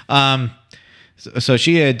 So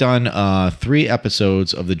she had done 3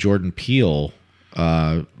 episodes of the Jordan Peele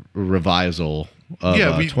revisal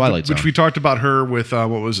of Twilight Zone. Which we talked about her with, what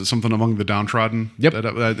was it, Something Among the Downtrodden? Yep.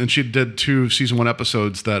 And she did 2 season 1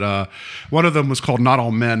 episodes that, one of them was called Not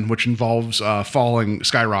All Men, which involves falling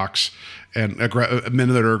sky rocks and men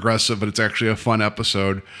that are aggressive, but it's actually a fun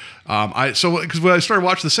episode. Because when I started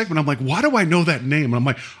watching the segment, I'm like, why do I know that name? And I'm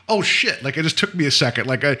like, oh shit! Like it just took me a second.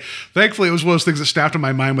 Like thankfully it was one of those things that snapped in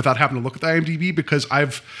my mind without having to look at the IMDb, because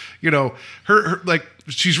I've, her like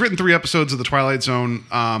she's written 3 episodes of the Twilight Zone,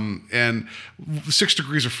 and 6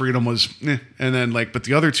 Degrees of Freedom was, and then but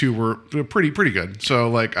the other 2 were pretty good. So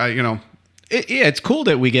like it's cool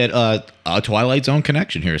that we get a Twilight Zone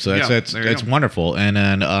connection here. So that's wonderful. And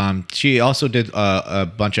then she also did a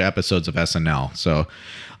bunch of episodes of SNL. So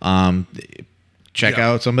check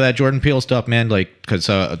out some of that Jordan Peele stuff, man. Because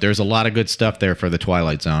there's a lot of good stuff there for the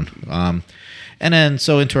Twilight Zone. And then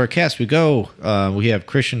so into our cast we go. We have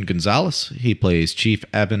Christian Gonzalez. He plays Chief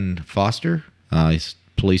Evan Foster. He's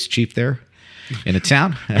police chief there in a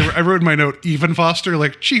town. I wrote in my note, Even Foster,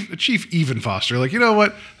 like Chief Even Foster. Like, you know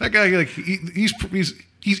what? That guy, like, he's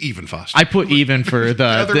Even Foster. I put even for the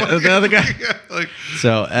other guy. Yeah, like,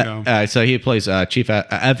 So he plays Chief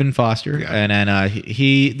Evan Foster, Yeah. and then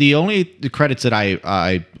the only credits that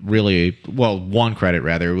I really, well, one credit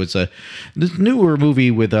rather, was this newer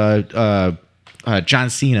movie with John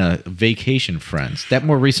Cena, Vacation Friends, that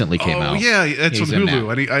more recently came out. Oh yeah, that's on He's in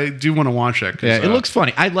Hulu, and I do want to watch that. 'Cause, Yeah, it looks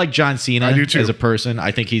funny. I like John Cena I do too. as a person. I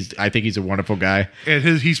think he's a wonderful guy. and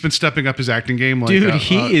he's been stepping up his acting game. Like, Dude,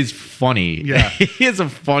 he is funny. yeah. He is a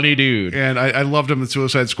funny dude. And I loved him in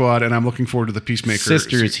Suicide Squad, and I'm looking forward to the Peacemaker.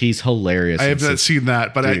 Sisters, he's hilarious. I in have not seen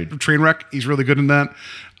that, but Dude. Trainwreck, he's really good in that.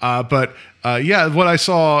 Yeah, what I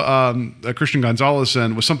saw Christian Gonzalez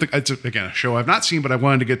in was something. It's again a show I've not seen, but I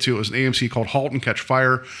wanted to get to. It was an AMC called *Halt and Catch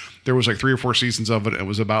Fire*. There was like 3 or 4 seasons of it. It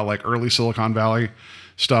was about like early Silicon Valley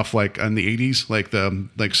stuff, like in the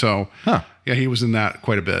 '80s, so. Huh. Yeah, he was in that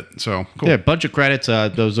quite a bit. So cool. Yeah, a bunch of credits.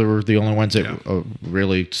 Those are the only ones that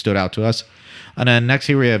really stood out to us. And then next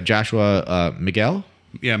here we have Joshua Miguel.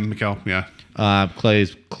 Yeah, Mikkel. Yeah.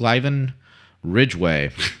 Plays Cliven Ridgway.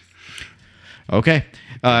 Okay,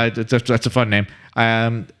 that's a fun name.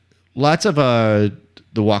 Lots of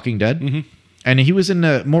The Walking Dead, and he was in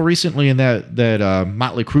more recently in that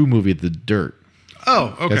Motley Crue movie, The Dirt.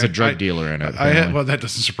 Oh, okay. There's a drug dealer in it. Well, that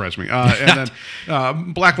doesn't surprise me. And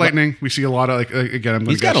then Black Lightning, we see a lot of again. I'm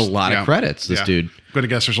gonna He's got guess, a lot of credits. This dude. I'm gonna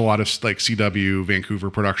guess there's a lot of like CW, Vancouver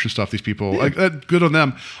production stuff. These people, good on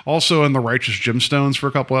them. Also in the Righteous Gemstones for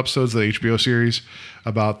a couple episodes, the HBO series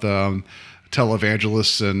about the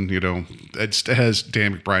televangelists, and it has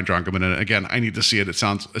Dan McBride, John Goodman in it. Again, I need to see it. It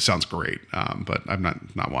sounds great, but I've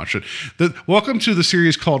not watched it. Welcome to the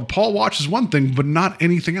series called Paul Watches One Thing, but Not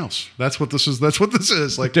Anything Else. That's what this is. Like, well,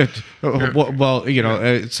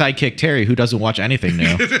 sidekick Terry, who doesn't watch anything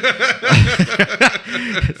new.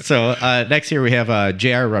 So next here we have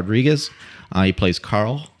J.R. Rodriguez. He plays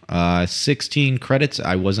Carl. 16 credits.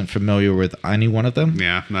 I wasn't familiar with any one of them.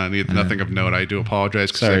 yeah, nothing of note. I do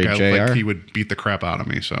apologize because Sorry, JR. he would beat the crap out of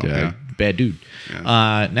me. So yeah. Bad dude.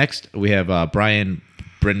 Yeah. Next we have Brian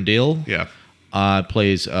Brindle. Yeah.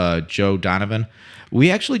 Plays Joe Donovan.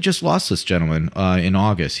 We actually just lost this gentleman in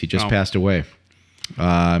August. He just passed away.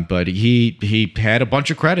 But he had a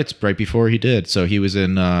bunch of credits right before he did. So he was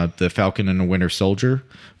in The Falcon and the Winter Soldier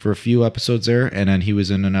for a few episodes there, and then he was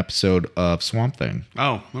in an episode of Swamp Thing.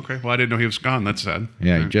 Oh, okay. Well, I didn't know he was gone. That's sad.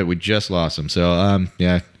 Yeah, we just lost him. So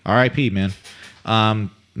yeah, R.I.P. man.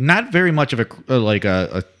 Not very much of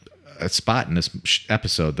a spot in this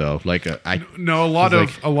episode though. Like a lot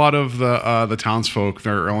of the townsfolk,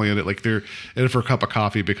 they're only in it like they're in it for a cup of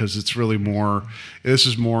coffee, because it's really more. This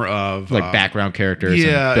is more of like background characters.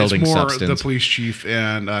 Yeah, and building it's more substance. the police chief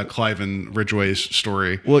and Cliven Ridgway's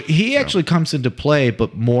story. Well, he actually comes into play,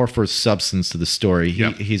 but more for substance to the story.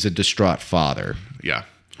 Yep. He's a distraught father. Yeah.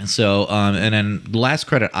 So, and then the last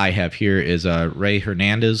credit I have here is Ray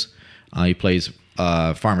Hernandez. He plays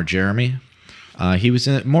Farmer Jeremy. He was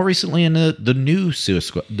more recently in the new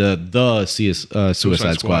Suicide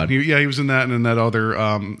Squad. He was in that and in that other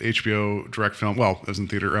HBO direct film. Well, it was in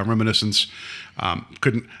theater. Reminiscence.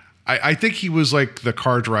 I think he was like the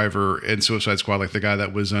car driver in Suicide Squad, like the guy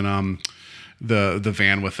that was in the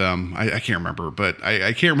van with them. I can't remember, but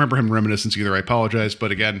I can't remember him in Reminiscence either. I apologize,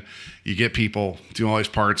 but again, you get people doing all these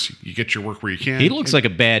parts. You get your work where you can. He looks like a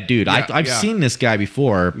bad dude. Yeah, I've seen this guy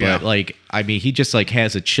before, but he just like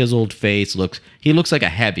has a chiseled face. He looks like a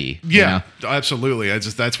heavy. Yeah, absolutely.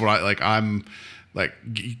 That's what I like. I'm like,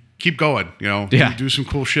 keep going. Yeah. Do some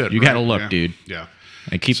cool shit. You got to look, dude. Yeah.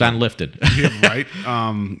 And keep on lifting. Yeah, right.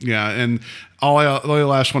 And the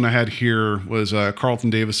last one I had here was Carlton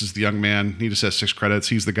Davis is the young man. He just has 6 credits.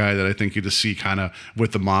 He's the guy that I think you just see kind of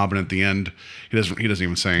with the mob, and at the end, he doesn't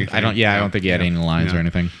even say anything. I don't think he had any lines or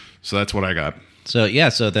anything. So that's what I got. So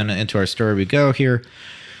then into our story we go here.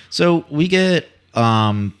 So we get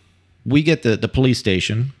the police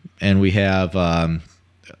station, and we have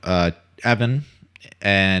Evan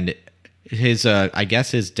and his I guess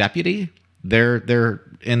his deputy. They're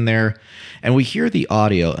in there, and we hear the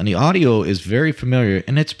audio, and the audio is very familiar,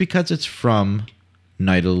 and it's because it's from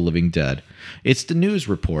Night of the Living Dead. It's the news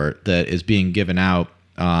report that is being given out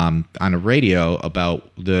on a radio about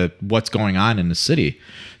what's going on in the city.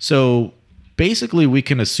 So basically, we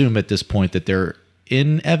can assume at this point that they're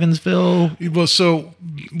in Evansville. Well, so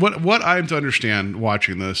what I'm to understand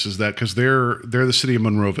watching this is that because they're the city of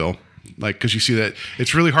Monroeville. Like, because you see that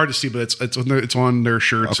it's really hard to see, but it's on their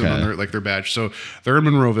shirts and on their badge. So they're in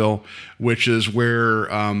Monroeville, which is where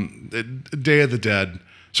Day of the Dead,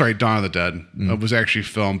 sorry, Dawn of the Dead was actually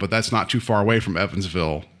filmed, but that's not too far away from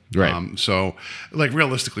Evansville. Right. So, like,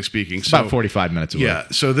 realistically speaking, It's about 45 minutes away. Yeah.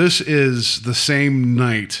 So this is the same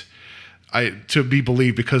night, to be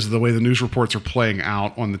believed because of the way the news reports are playing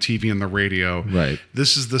out on the TV and the radio. Right.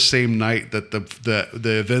 This is the same night that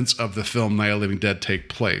the events of the film Night of the Living Dead take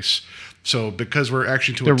place. So because we're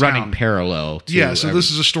actually to They're a town, running parallel. To yeah. So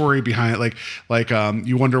this is a story behind it. Like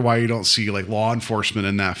you wonder why you don't see like law enforcement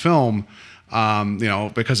in that film.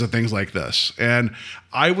 Because of things like this. And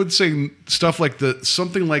I would say stuff like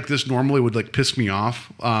something like this normally would like piss me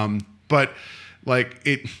off. But like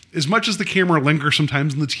it, as much as the camera lingers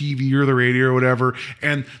sometimes in the TV or the radio or whatever,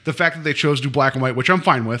 and the fact that they chose to do black and white, which I'm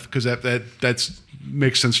fine with because that's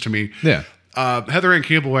makes sense to me. Yeah. Heather Ann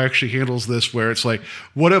Campbell actually handles this where it's like,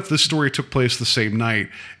 what if this story took place the same night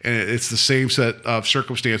and it's the same set of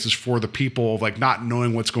circumstances for the people like not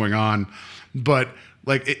knowing what's going on, but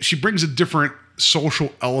like she brings a different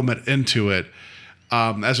social element into it,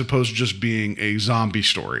 as opposed to just being a zombie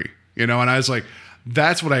story, And I was like,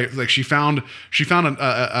 that's what I like. She found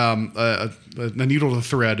a needle to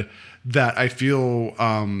thread that I feel,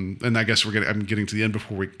 and I guess I'm getting to the end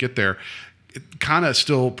before we get there. It kind of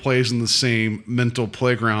still plays in the same mental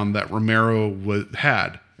playground that Romero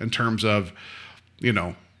had in terms of,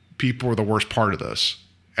 people are the worst part of this.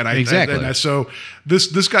 And exactly. So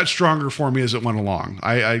this got stronger for me as it went along.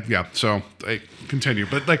 So I continue,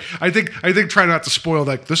 but like I think try not to spoil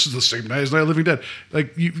like this is the same night as Night of the Living Dead.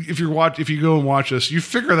 Like if you go and watch this, you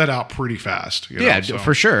figure that out pretty fast.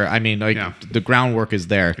 For sure. I mean, the groundwork is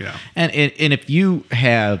there. Yeah. And if you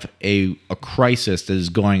have a crisis that is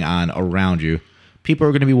going on around you, people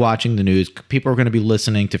are going to be watching the news. People are going to be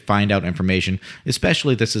listening to find out information.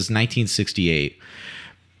 Especially this is 1968.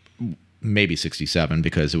 Maybe 67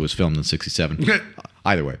 because it was filmed in 67.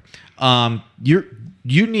 Either way,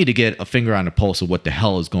 you need to get a finger on the pulse of what the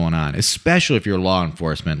hell is going on, especially if you're law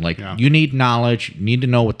enforcement. Like you need knowledge, you need to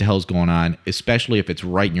know what the hell is going on, especially if it's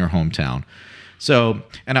right in your hometown. So,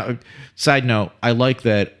 side note, I like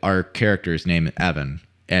that our character is named Evan,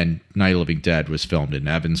 and Night of the Living Dead was filmed in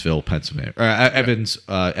Evansville, Pennsylvania, or Evans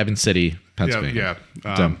City, Pennsylvania.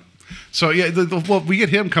 Yeah. So we get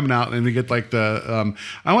him coming out, and we get like the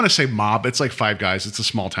I want to say mob. It's like Five Guys. It's a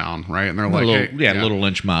small town, right? And they're like, little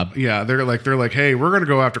lynch mob. Yeah, they're like, hey, we're gonna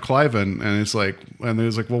go after Cliven, and it's like,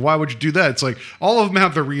 well, why would you do that? It's like all of them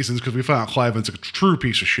have their reasons because we found out Cliven's a true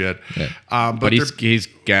piece of shit. Yeah. But he's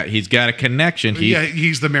got a connection.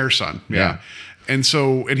 He's the mayor's son. Yeah. And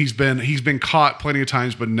so he's been caught plenty of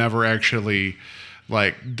times, but never actually.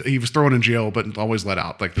 Like he was thrown in jail, but always let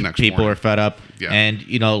out. Like the next people morning. Are fed up, yeah. And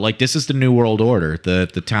like this is the New World Order.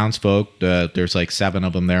 The townsfolk, there's like 7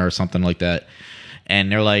 of them there or something like that, and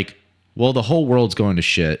they're like, well, the whole world's going to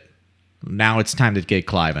shit. Now it's time to get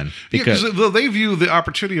Cliven because they view the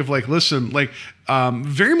opportunity of like, listen, like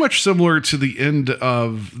very much similar to the end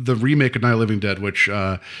of the remake of Night of the Living Dead, which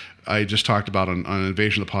I just talked about on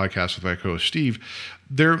Invasion of the Podcast with my co-host Steve.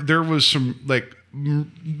 There was some like.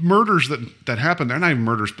 Murders that happen. They're not even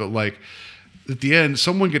murders, but like at the end,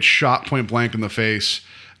 someone gets shot point blank in the face.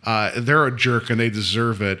 They're a jerk and they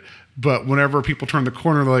deserve it. But whenever people turn the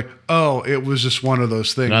corner, they're like, "Oh, it was just one of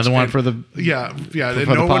those things." Another one for the For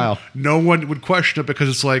the pile. No one would question it because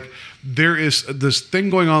it's like there is this thing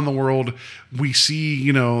going on in the world. We see,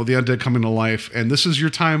 the undead coming to life, and this is your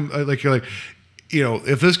time. Like you're like.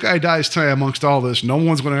 If this guy dies tonight amongst all this, no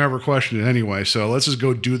one's going to ever question it anyway. So let's just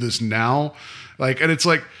go do this now. And it's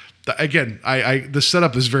like, again, the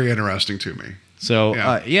setup is very interesting to me. So,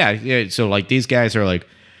 So like these guys are like,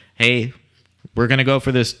 hey, we're going to go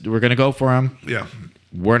for this. We're going to go for him. Yeah.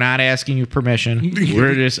 We're not asking you permission.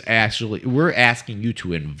 We're asking you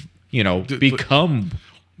to, become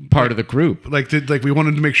part of the group. Like we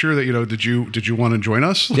wanted to make sure that did you want to join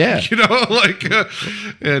us? Yeah.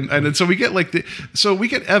 And so we get we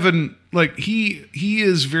get Evan, like he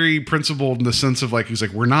is very principled in the sense of like he's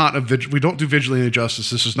like we don't do vigilante justice.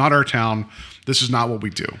 This is not our town. This is not what we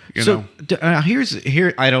do. So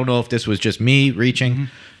here I don't know if this was just me reaching. Mm-hmm.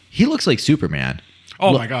 He looks like Superman.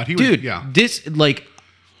 Oh my God, This like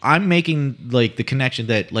I'm making like the connection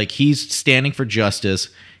that like he's standing for justice.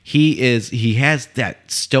 He has that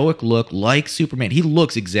stoic look like Superman. He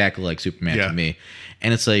looks exactly like Superman to me.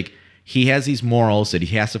 And it's like he has these morals that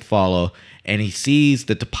he has to follow, and he sees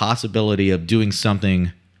that the possibility of doing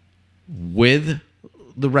something with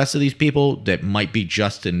the rest of these people that might be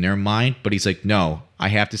just in their mind, but he's like, no, I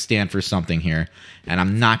have to stand for something here, and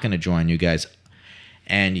I'm not going to join you guys.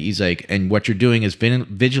 And he's like, and what you're doing is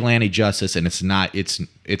vigilante justice, and it's not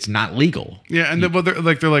legal. Yeah, and then, well, they're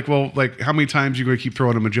like, well, like, how many times you going to keep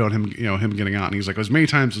throwing him in jail and him getting out? And he's like, as many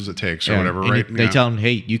times as it takes, or whatever, and right? They tell him,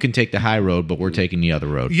 hey, you can take the high road, but we're taking the other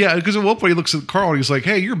road. Yeah, because at one point he looks at Carl and he's like,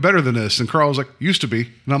 hey, you're better than this. And Carl's like, used to be.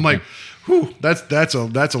 And I'm like, whew, that's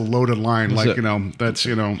a loaded line. Like, that's.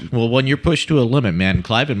 Well, when you're pushed to a limit, man,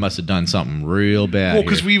 Cliven must have done something real bad. Well,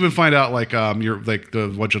 because here. we even find out, like, you're like the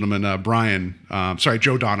one gentleman, Brian,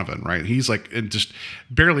 Joe Donovan, right? He's like just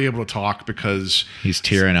barely able to talk because he's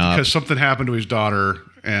tearing up because something happened to his daughter,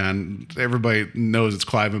 and everybody knows it's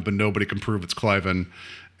Cliven, but nobody can prove it's Cliven.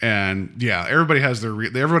 And yeah, everybody has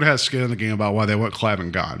everyone has skin in the game about why they want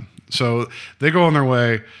Cliven gone. So they go on their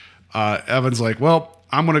way. Evan's like, well,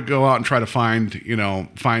 I'm going to go out and try to find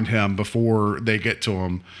him before they get to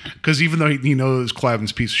him. Because even though he knows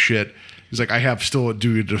Cliven's a piece of shit, he's like, I have still a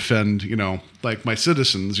duty to defend, like my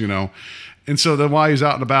citizens, And so then while he's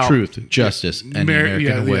out and about, truth, justice, and the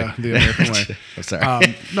American way. The American way. I'm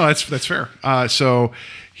sorry. No, that's fair. So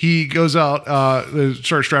he goes out,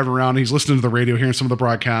 starts driving around. He's listening to the radio, hearing some of the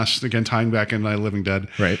broadcasts, again tying back in Living Dead.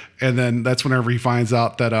 Right. And then that's whenever he finds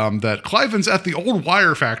out that that Cliven's at the old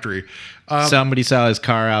wire factory. Somebody saw his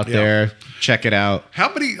car out there. Check it out.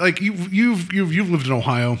 How many, like, you've lived in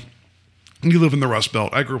Ohio? You live in the Rust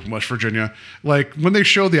Belt. I grew up in West Virginia. Like, when they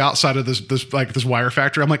show the outside of this wire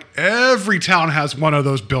factory, I'm like, every town has one of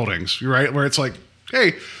those buildings, right? Where it's like,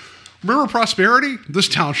 hey, remember Prosperity? This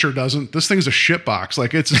town sure doesn't. This thing's a shit box.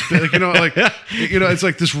 Like, it's like, it's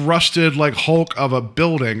like this rusted like hulk of a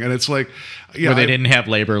building, and it's like, yeah, where they didn't have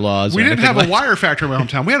labor laws. We didn't have a wire factory in my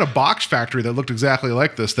hometown. We had a box factory that looked exactly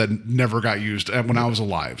like this that never got used when I was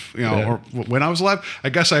alive. Or when I was alive, I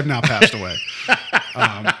guess I've now passed away.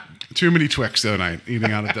 Too many Twix the other night,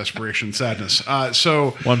 eating out of desperation, sadness.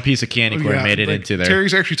 So one piece of candy corn made it into there.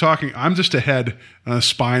 Terry's actually talking. I'm just a head, a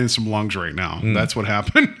spine, and some lungs right now. That's what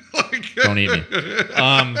happened. Don't eat me.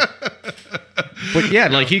 But yeah,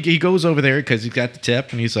 like he goes over there because he's got the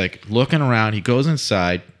tip, and he's like looking around. He goes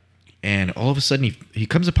inside, and all of a sudden he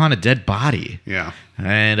comes upon a dead body. Yeah.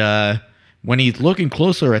 And when he's looking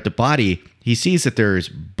closer at the body, he sees that there's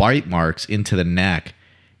bite marks into the neck.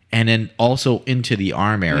 And then also into the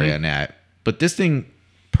arm area and that. But this thing,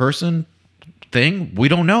 we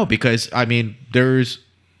don't know because, I mean, there's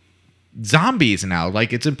zombies now.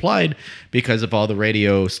 Like, it's implied because of all the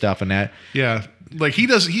radio stuff and that. Yeah. Like,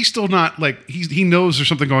 he's still not, like, he knows there's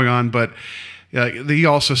something going on, but he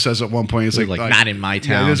also says at one point, he's like not in my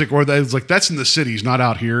town. Yeah, it's like, that's in the cities, not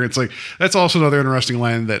out here. It's like, that's also another interesting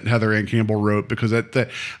line that Heather Ann Campbell wrote, because that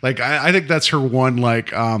like, I think that's her one,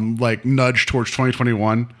 like nudge towards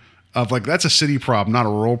 2021. Of like, that's a city problem, not a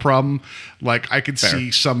rural problem. Like, I could see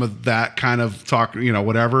some of that kind of talk,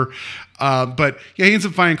 whatever. But yeah, he ends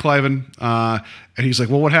up finding Cliven, and he's like,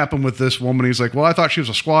 well, what happened with this woman? He's like, well, I thought she was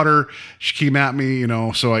a squatter. She came at me,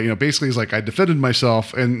 so I, basically he's like, I defended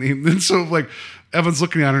myself. And so like, Evan's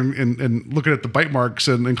looking at her and looking at the bite marks,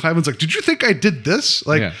 and Cliven's like, did you think I did this?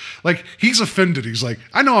 Like, like he's offended. He's like,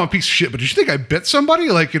 I know I'm a piece of shit, but did you think I bit somebody?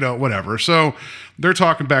 Like, whatever. So they're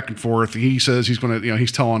talking back and forth. He says he's going to,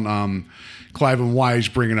 he's telling Cliven why he's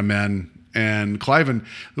bringing him in. And Cliven,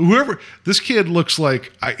 this kid looks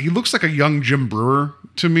like, he looks like a young Jim Brewer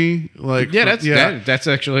to me. Like, that's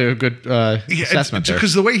actually a good assessment there.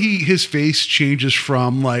 Because the way his face changes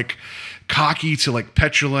from like cocky to like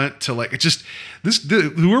petulant to like, it's just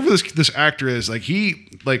whoever this actor is, like he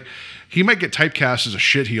might get typecast as a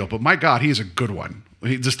shitheel, but my God, he is a good one.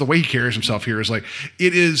 Just the way he carries himself here is like,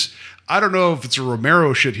 it is. I don't know if it's a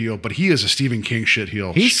Romero shitheel, but he is a Stephen King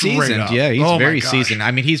shitheel. He's seasoned, up. yeah. He's very seasoned.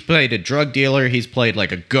 I mean, he's played a drug dealer. He's played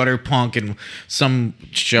like a gutter punk in some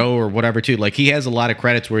show or whatever too. Like, he has a lot of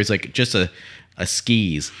credits where he's like just a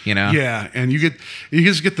skis, Yeah, and you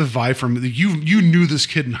just get the vibe from you knew this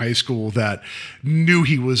kid in high school that knew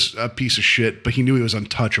he was a piece of shit, but he knew he was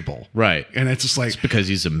untouchable, right? And it's just like, it's because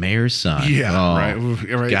he's a mayor's son. Yeah,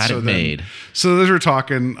 right. Got it made. So as we're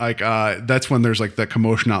talking, like that's when there's like that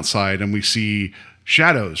commotion outside, and we see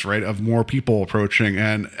shadows, right, of more people approaching,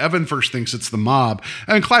 and Evan first thinks it's the mob,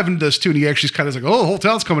 and Cliven does too, and he actually kind of is like, oh, the whole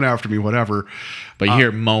town's coming after me, whatever. But you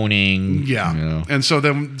hear moaning. Yeah. And so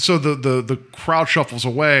the crowd shuffles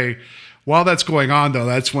away. While that's going on, though,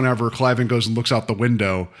 that's whenever Cliven goes and looks out the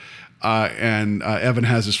window, and Evan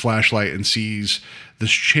has his flashlight and sees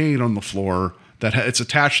this chain on the floor that it's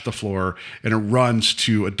attached to the floor, and it runs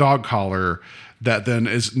to a dog collar that then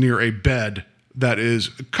is near a bed that is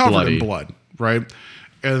covered in blood, right?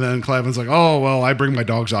 And then Cliven's like, oh, well, I bring my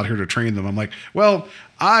dogs out here to train them. I'm like, well,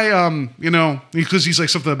 because he's like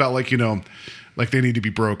something about like, like they need to be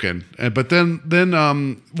broken. But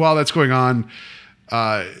then while that's going on,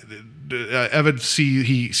 Evan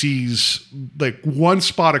sees like one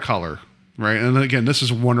spot of color. Right, and then again, this is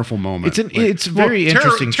a wonderful moment. It's very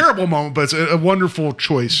interesting, terrible moment, but it's a wonderful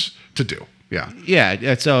choice to do. Yeah, yeah,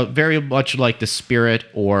 it's a very much like The Spirit,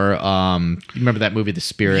 or remember that movie, The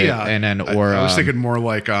Spirit, yeah. and then I was thinking more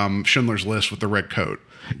like Schindler's List with the red coat.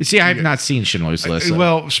 You see, I have not seen Schindler's List.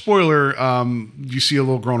 Well, spoiler: you see a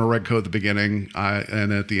little girl in a red coat at the beginning,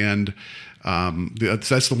 and at the end.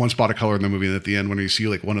 That's the one spot of color in the movie. And at the end, when you see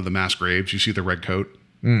like one of the mass graves, you see the red coat.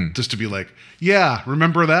 Just to be like, yeah,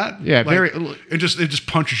 remember that? Yeah, like, it just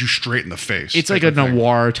punches you straight in the face. It's like a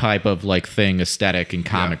noir type of like thing, aesthetic in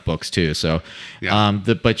comic books too. So,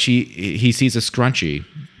 but he sees a scrunchie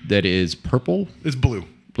that is purple. It's blue.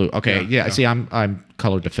 Blue. Okay. Yeah. See, I'm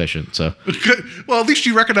color deficient. So, well, at least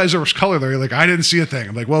you recognize there was color there. You're like, I didn't see a thing.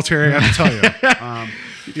 I'm like, well, Terry, I have to tell you.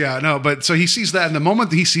 Yeah, no, but so he sees that, and the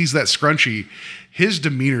moment that he sees that scrunchie, his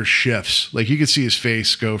demeanor shifts. Like you can see his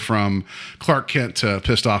face go from Clark Kent to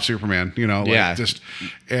pissed off Superman. You know, like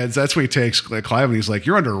and that's what he takes like Clive, and he's like,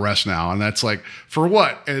 "You're under arrest now," and that's like, for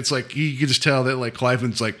what? And it's like you can just tell that like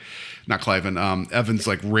Cliven's like. Not Cliven. Evan's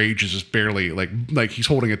like rage is just barely like he's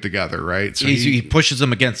holding it together, right? So he pushes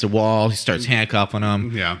him against the wall. He starts handcuffing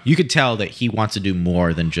him. Yeah, you could tell that he wants to do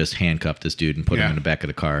more than just handcuff this dude and put him in the back of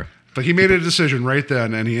the car. But he made a decision right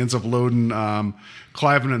then, and he ends up loading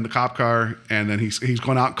Cliven in the cop car, and then he's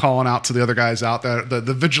going out calling out to the other guys out there,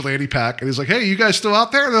 the vigilante pack, and he's like, "Hey, you guys still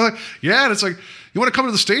out there?" And they're like, "Yeah." And it's like, "You want to come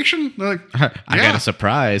to the station?" They're like, "Yeah." I got a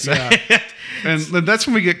surprise. Yeah. And then that's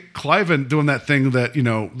when we get Cliven doing that thing that, you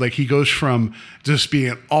know, like he goes from just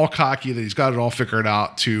being all cocky that he's got it all figured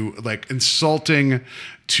out to like insulting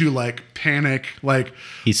to like panic. Like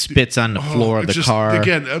he spits on the floor of the car.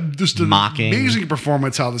 Again, just an mocking. Amazing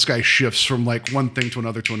performance how this guy shifts from like one thing to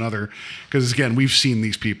another. Because again, we've seen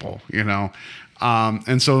these people, you know.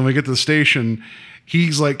 And so when we get to the station,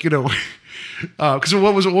 he's like, you know, because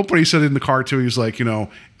what was at one point he said in the car too, he's like, you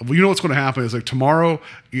know what's going to happen is like tomorrow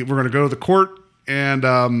we're going to go to the court and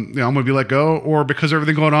I'm going to be let go, or because of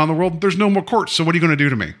everything going on in the world, there's no more courts. So what are you going to do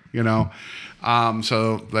to me? You know? Evan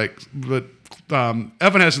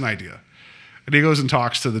has an idea, and he goes and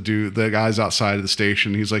talks to the guys outside of the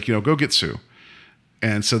station. He's like, go get Sue.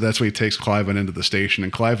 And so that's why he takes Cliven into the station.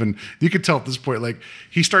 And Cliven, you could tell at this point, like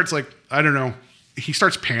he starts like, I don't know, he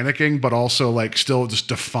starts panicking, but also like still just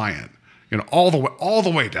defiant. All the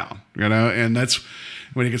way down, and that's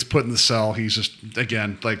when he gets put in the cell. He's just,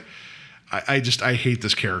 again, like, I hate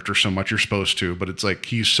this character so much. You're supposed to, but it's like,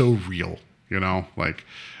 he's so real, like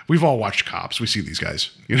we've all watched Cops. We see these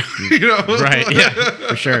guys, right. Yeah,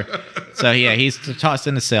 for sure. So yeah, he's tossed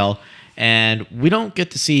in the cell, and we don't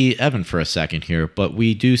get to see Evan for a second here, but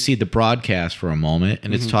we do see the broadcast for a moment,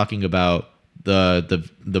 and it's talking about the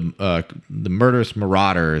murderous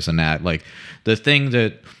marauders and that, like the thing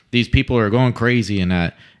that these people are going crazy and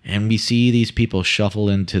that, and we see these people shuffle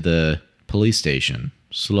into the police station,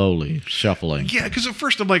 slowly shuffling. Yeah, because at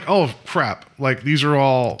first I'm like, oh crap, like these are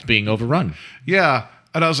all being overrun. Yeah,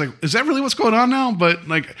 and I was like, is that really what's going on now? But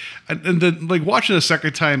like, and then like watching a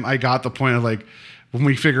second time, I got the point of like when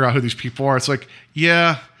we figure out who these people are, it's like,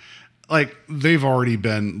 yeah, like they've already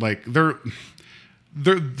been like their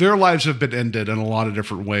lives have been ended in a lot of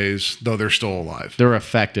different ways, though they're still alive. They're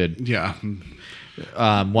affected. Yeah.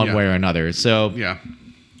 One way or another. So yeah,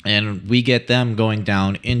 and we get them going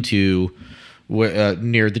down into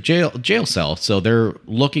near the jail cell. So they're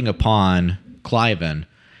looking upon Cliven,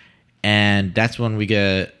 and that's when we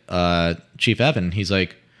get Chief Evan. He's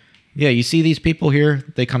like, "Yeah, you see these people here?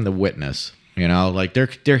 They come to witness. Like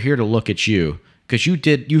they're here to look at you because you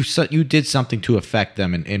did something to affect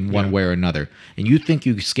them in one way or another, and you think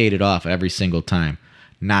you skated off every single time.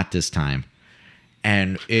 Not this time."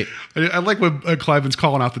 And I like when Cliven's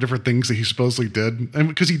calling out the different things that he supposedly did, and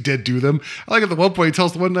because he did do them. I like at the one point he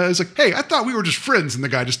tells the one guy, he's like, "Hey, I thought we were just friends," and the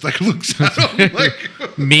guy just like looks at him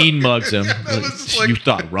like mean mugs him. Like, you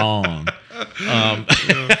thought wrong.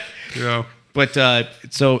 Yeah. But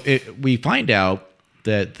so we find out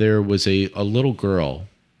that there was a little girl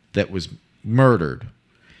that was murdered,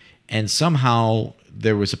 and somehow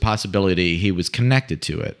there was a possibility he was connected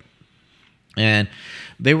to it. And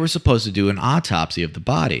they were supposed to do an autopsy of the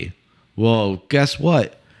body. Well, guess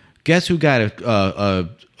what? Guess who got a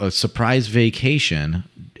surprise vacation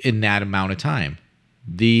in that amount of time?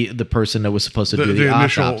 The person that was supposed to do the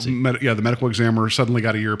autopsy. The medical examiner suddenly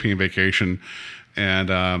got a European vacation, and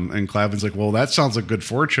Cliven's like, "Well, that sounds like good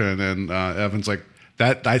fortune." And Evan's like,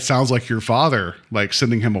 That sounds like your father, like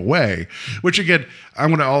sending him away. Which again, I'm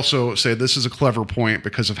going to also say this is a clever point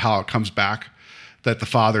because of how it comes back. That the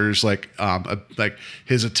father's like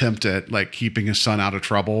his attempt at like keeping his son out of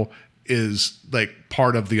trouble is like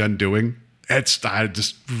part of the undoing. It's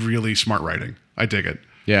just really smart writing. I dig it.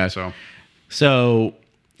 Yeah. So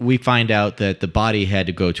we find out that the body had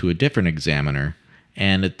to go to a different examiner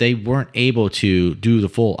and that they weren't able to do the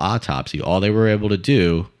full autopsy. All they were able to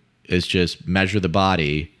do is just measure the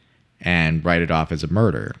body and write it off as a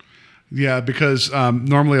murder. Yeah, because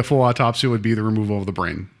normally a full autopsy would be the removal of the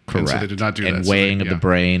brain. Correct. And so they did not do that. And So weighing they- of the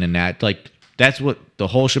brain and that, like, that's what the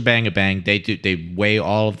whole shebang bang. They do. They weigh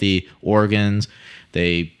all of the organs.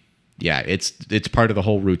 It's part of the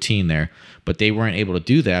whole routine there. But they weren't able to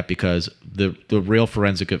do that because the real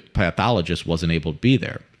forensic pathologist wasn't able to be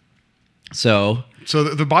there. So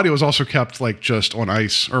the body was also kept like just on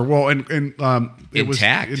ice, or it was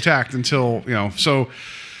intact until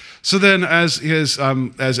So then, as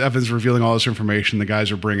Evan's revealing all this information, the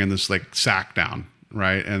guys are bringing this like sack down,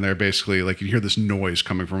 right? And they're basically like, you hear this noise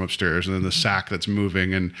coming from upstairs, and then the sack that's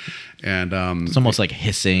moving, and it's almost like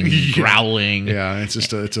hissing, growling. Yeah,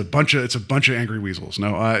 it's a bunch of angry weasels.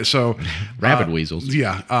 Rabid weasels.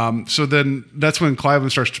 Yeah. So then that's when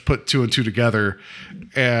Cliven starts to put two and two together,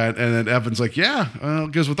 and then Evan's like, yeah,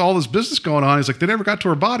 because with all this business going on, he's like, they never got to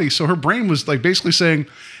her body, so her brain was like basically saying,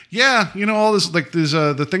 yeah, all this like there's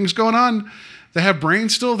the things going on that have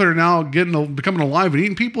brains still that are now becoming alive and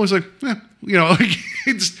eating people. He's like, like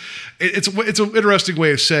it's an interesting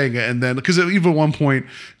way of saying it. And then because even at one point,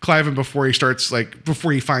 Cliven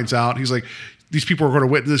before he finds out, he's like, these people are going to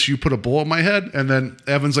witness you put a bullet in my head. And then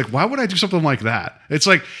Evan's like, why would I do something like that? It's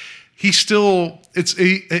like he's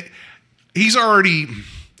already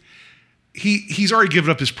given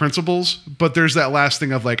up his principles, but there's that last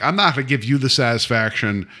thing of like, I'm not going to give you the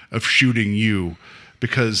satisfaction of shooting you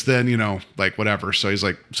because then, like whatever. So he's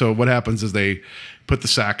like, so what happens is they put the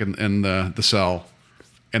sack in the cell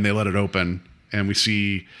and they let it open and we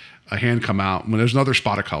see a hand come out when there's another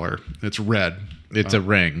spot of color. It's red. It's a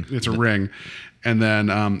ring. It's a ring. And then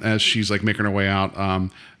as she's like making her way out,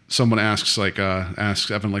 someone asks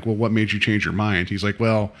Evan, like, well, what made you change your mind? He's like,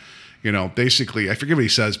 well, basically, I forget what he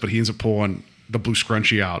says, but he ends up pulling the blue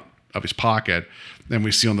scrunchie out of his pocket. And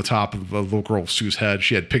we see on the top of the little girl Sue's head,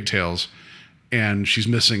 she had pigtails and she's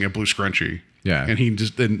missing a blue scrunchie. Yeah.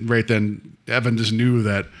 And right then Evan just knew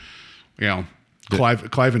that,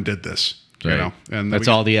 Cliven did this, Right. and that's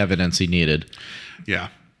all the evidence he needed. Yeah.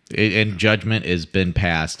 And judgment has been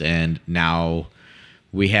passed. And now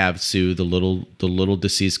we have Sue, the little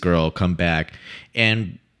deceased girl, come back,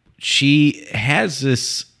 and she has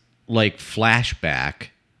this like flashback.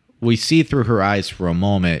 We see through her eyes for a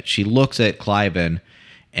moment. She looks at Cliven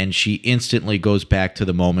and she instantly goes back to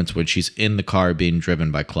the moments when she's in the car being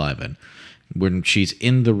driven by Cliven. When she's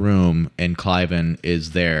in the room and Cliven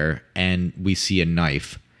is there and we see a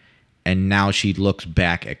knife. And now she looks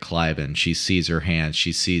back at Cliven. She sees her hands.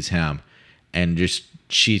 She sees him. And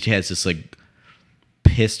she has this like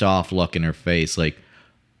pissed off look in her face. Like,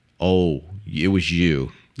 oh, it was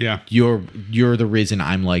you. Yeah. You're the reason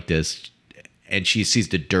I'm like this. And she sees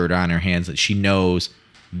the dirt on her hands that she knows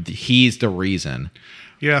he's the reason.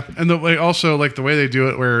 Yeah, and the way also like the way they do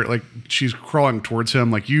it, where like she's crawling towards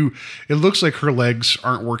him, like it looks like her legs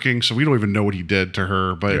aren't working, so we don't even know what he did to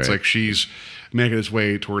her. But it's like she's making his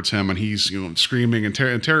way towards him, and he's screaming and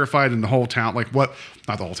terrified, and the whole town, like not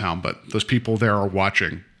the whole town, but those people there are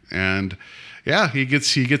watching, and yeah, he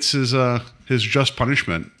gets his just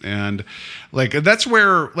punishment, and like that's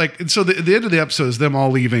where like and so the end of the episode is them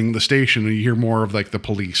all leaving the station, and you hear more of like the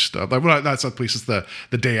police stuff. Like, well, that's not the police; it's the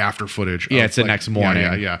day after footage. Yeah, it's the next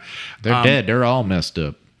morning. Yeah. They're dead. They're all messed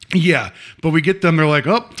up. Yeah, but we get them. They're like,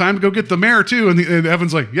 "Oh, time to go get the mayor too." And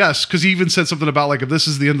Evan's like, "Yes," because he even said something about like, "If this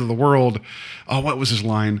is the end of the world," oh, what was his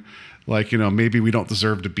line? Like, maybe we don't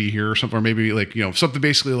deserve to be here or something, or maybe like something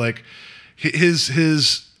basically like his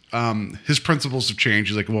principles have changed.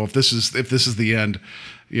 He's like, well, if this is the end,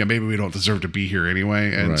 maybe we don't deserve to be here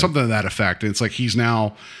anyway, and something to that effect. And it's like he's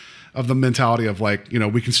now of the mentality of like,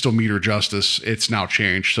 we can still meet her justice. It's now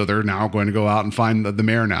changed, so they're now going to go out and find the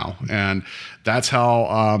mayor now, and that's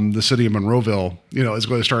how the city of Monroeville, is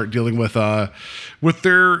going to start dealing with their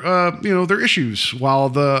issues while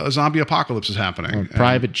the zombie apocalypse is happening.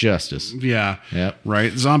 Private justice. Yeah. Yep.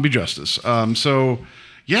 Right. Zombie justice. So.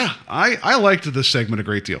 Yeah, I liked this segment a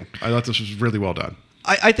great deal. I thought this was really well done.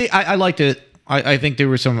 I think I liked it. I think there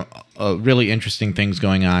were some really interesting things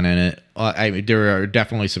going on in it. There are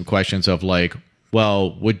definitely some questions of like,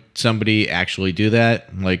 well, would somebody actually do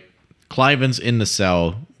that? Like, Cliven's in the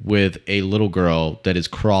cell with a little girl that is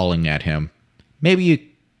crawling at him. Maybe you,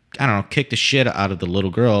 I don't know, kick the shit out of the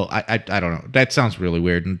little girl. I don't know. That sounds really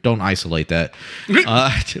weird, and don't isolate that.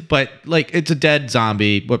 But like, it's a dead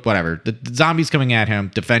zombie. Whatever. The zombie's coming at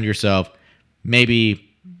him. Defend yourself. Maybe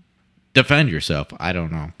defend yourself. I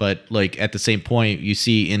don't know. But like at the same point, you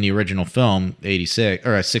see in the original film, 86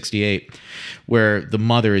 or 68, where the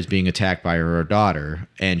mother is being attacked by her daughter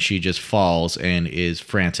and she just falls and is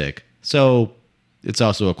frantic. So it's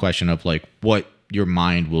also a question of like what your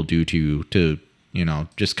mind will do to you to, you know,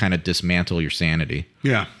 just kind of dismantle your sanity.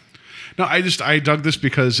 Yeah. No, I dug this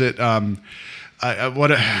because it,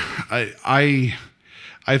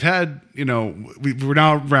 I've had, you know, we're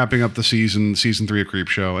now wrapping up the season 3 of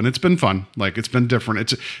Creepshow, and it's been fun. Like, it's been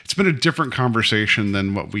different. It's been a different conversation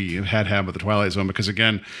than what we had with the Twilight Zone, because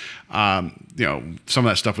again, you know, some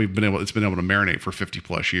of that stuff it's been able to marinate for 50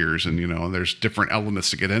 plus years, and you know, there's different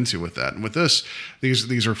elements to get into with that. And with this,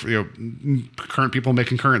 these are, you know, current people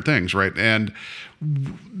making current things, right? And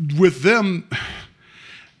with them,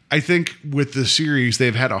 I think with the series,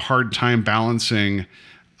 they've had a hard time balancing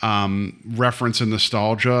reference and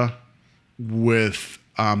nostalgia with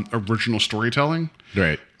original storytelling.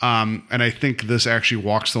 Right. And I think this actually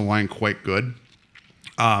walks the line quite good.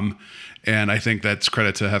 And I think that's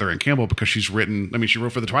credit to Heather Ann Campbell, because she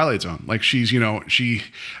wrote for the Twilight Zone. Like, she's, you know,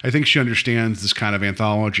 I think she understands this kind of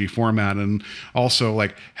anthology format, and also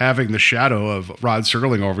like having the shadow of Rod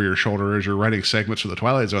Serling over your shoulder as you're writing segments for the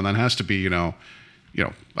Twilight Zone. That has to be, you know,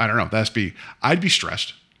 I don't know. I'd be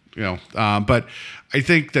stressed. You know, but I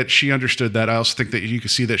think that she understood that. I also think that you can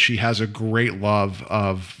see that she has a great love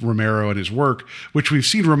of Romero and his work, which we've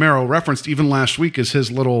seen Romero referenced even last week as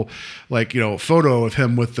his little, like, you know, photo of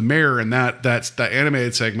him with the mayor and that's that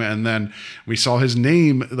animated segment. And then we saw his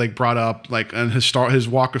name like brought up, like, and his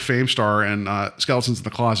Walk of Fame star and Skeletons in the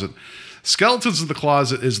Closet. Skeletons in the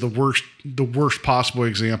Closet is the worst possible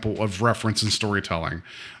example of reference and storytelling.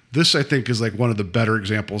 This, I think, is like one of the better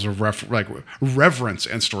examples of reverence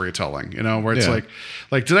and storytelling, you know, where it's like,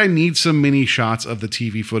 did I need some mini shots of the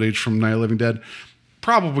TV footage from Night of the Living Dead?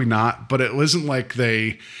 Probably not, but it wasn't like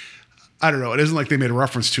it isn't like they made a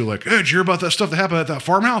reference to like, hey, did you hear about that stuff that happened at that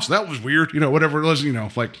farmhouse? That was weird, you know, whatever it was, you know,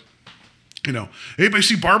 like, you know, anybody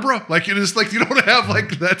see Barbara? Like, it is like, you don't have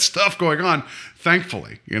like that stuff going on,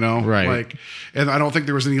 thankfully, you know? Right. Like, and I don't think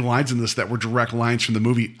there was any lines in this that were direct lines from the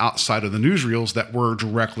movie outside of the newsreels that were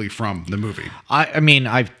directly from the movie. I mean,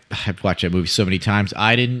 I've watched that movie so many times.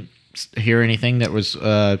 I didn't hear anything that was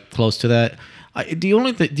close to that. The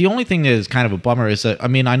only thing that is kind of a bummer is that, I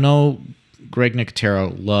mean, I know Greg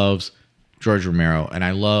Nicotero loves George Romero, and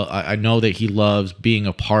I know that he loves being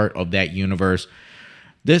a part of that universe.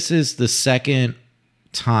 This is the second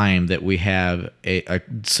time that we have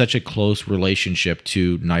such a close relationship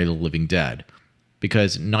to Night of the Living Dead,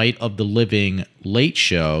 because Night of the Living Late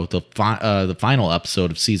Show, the final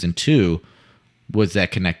episode of season 2, was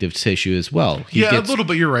that connective tissue as well. A little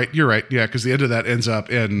bit. You're right. Yeah, because the end of that ends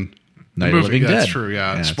up in Night of the Living Dead. That's true.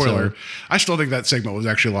 Yeah. Spoiler. So, I still think that segment was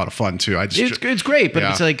actually a lot of fun too. It's great, but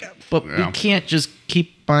it's like, we can't just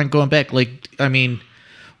keep on going back. Like, I mean,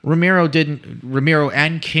 Romero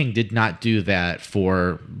and King did not do that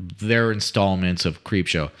for their installments of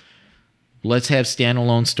Creepshow. Let's have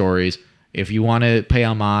standalone stories. If you want to pay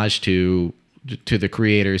homage to the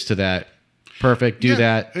creators, to that, perfect. Do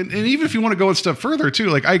that. And even if you want to go a step further too,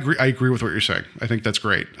 like I agree with what you're saying. I think that's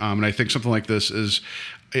great. And I think something like this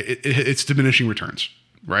it's diminishing returns,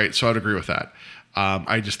 right? So I'd agree with that.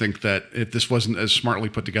 I just think that if this wasn't as smartly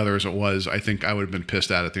put together as it was, I think I would have been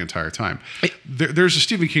pissed at it the entire time. There's a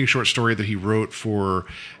Stephen King short story that he wrote for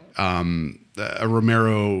a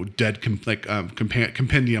Romero Dead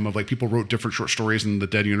compendium of like people wrote different short stories in the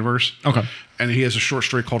Dead universe. Okay. And he has a short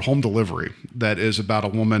story called Home Delivery that is about a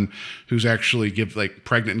woman who's actually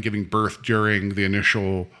pregnant and giving birth during the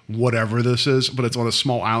initial whatever this is, but it's on a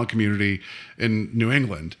small island community in New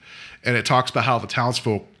England. And it talks about how the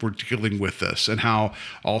townsfolk were dealing with this, and how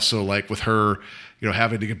also like with her, you know,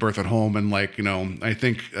 having to give birth at home, and like, you know, I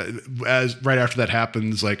think as right after that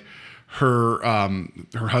happens, like her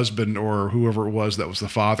husband or whoever it was that was the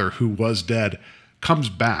father who was dead comes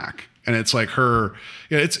back, and it's like her,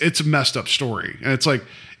 you know, it's a messed up story, and it's like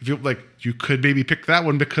if you like you could maybe pick that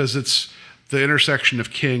one because it's the intersection of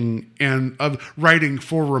King and of writing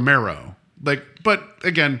for Romero, like, but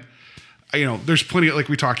again, you know, there's plenty, like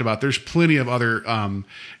we talked about, there's plenty of other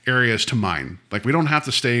areas to mine. Like, we don't have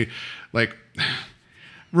to stay, like,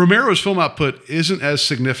 Romero's film output isn't as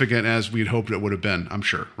significant as we'd hoped it would have been, I'm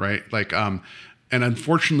sure, right? Like, and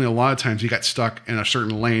unfortunately, a lot of times he got stuck in a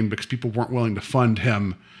certain lane because people weren't willing to fund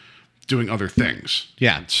him doing other things.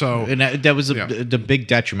 Yeah. So, and that was the big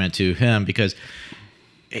detriment to him, because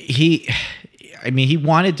he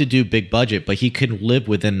wanted to do big budget, but he couldn't live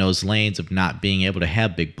within those lanes of not being able to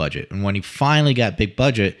have big budget. And when he finally got big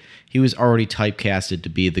budget, he was already typecasted to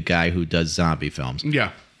be the guy who does zombie films.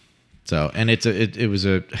 Yeah. So, and it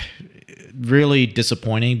really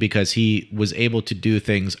disappointing because he was able to do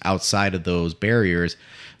things outside of those barriers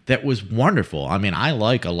that was wonderful. I mean, I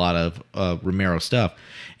like a lot of Romero stuff,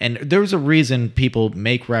 and there's a reason people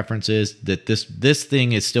make references that this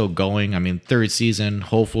thing is still going. I mean, third season,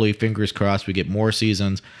 hopefully, fingers crossed, we get more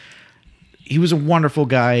seasons. He was a wonderful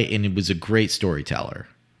guy, and he was a great storyteller.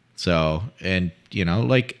 So, and you know,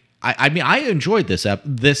 like I mean, I enjoyed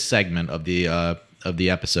this segment of the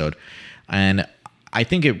episode, and I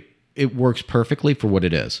think it works perfectly for what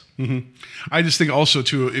it is. Mm-hmm. I just think also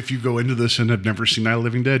too, if you go into this and have never seen Night of the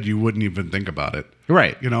Living Dead, you wouldn't even think about it,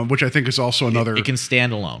 right? You know, which I think is also another. It can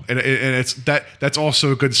stand alone, and it's that's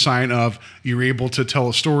also a good sign of you're able to tell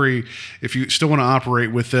a story if you still want to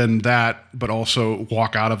operate within that, but also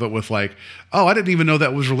walk out of it with like, oh, I didn't even know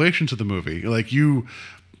that was relation to the movie. Like you,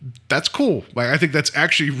 that's cool. Like I think that's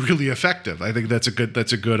actually really effective. I think that's a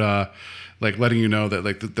good like letting you know that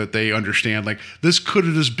like that they understand like this could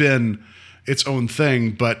have just been its own thing,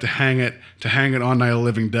 but to hang it on Night of the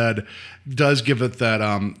Living Dead does give it that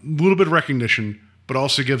little bit of recognition, but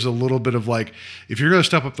also gives a little bit of like, if you're going to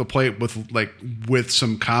step up the plate with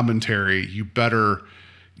some commentary, you better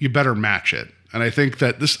match it. And I think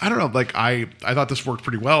that this, I don't know, like I thought this worked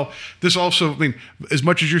pretty well. This also, I mean, as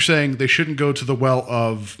much as you're saying they shouldn't go to the well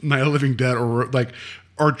of Night of the Living Dead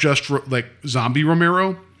or just like zombie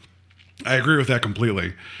Romero, I agree with that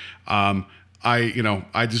completely. I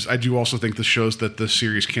do also think this shows that the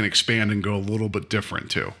series can expand and go a little bit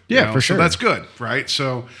different too. Yeah, for sure. So that's good, right?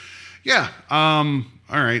 So, yeah. All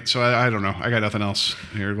right. So I don't know. I got nothing else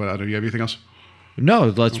here. What? Do you have anything else? No.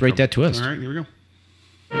 Let's rate that twist. All right. Here we go.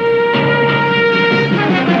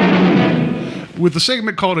 With the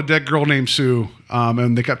segment called "A Dead Girl Named Sue,"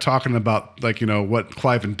 and they kept talking about like what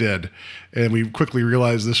Cliven did, and we quickly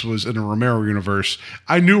realized this was in a Romero universe.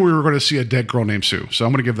 I knew we were going to see a dead girl named Sue, so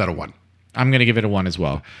I'm going to give that a 1. I'm going to give it a 1 as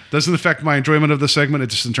well. Doesn't affect my enjoyment of the segment.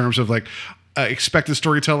 It's just in terms of like expected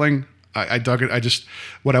storytelling. I dug it.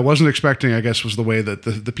 What I wasn't expecting, I guess, was the way that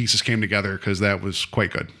the pieces came together, because that was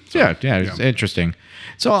quite good. So, yeah, it's interesting.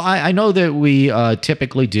 So I know that we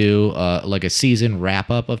typically do like a season wrap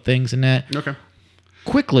up of things and that. Okay.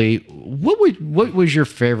 Quickly, what was your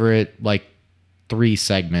favorite like 3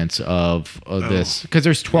 segments of this? Because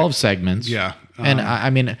there's 12 segments. Yeah. And I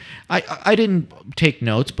mean, I didn't take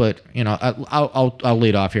notes, but I'll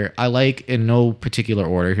lead off here. I like, in no particular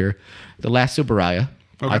order here, The Last Subaraya.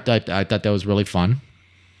 Okay. I thought that was really fun.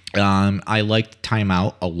 I liked Time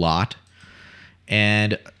Out a lot,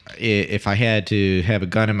 and if I had to have a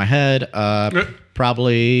gun in my head,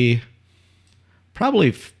 probably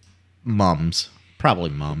Mums.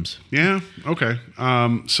 Probably Mums. Yeah. Okay.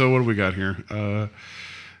 So what do we got here?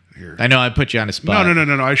 Here. I know I put you on a spot.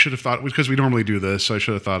 No. I should have thought, because we normally do this, so I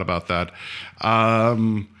should have thought about that.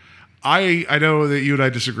 I know that you and I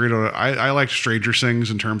disagreed on it. I liked Stranger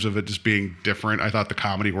Things in terms of it just being different. I thought the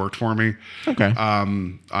comedy worked for me. Okay.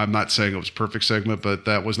 I'm not saying it was a perfect segment, but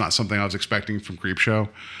that was not something I was expecting from Creepshow.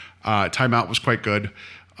 Time Out was quite good.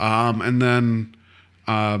 And then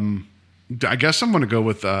I guess I'm going to go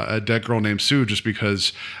with A Dead Girl Named Sue, just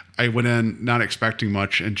because I went in not expecting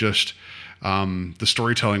much, and just the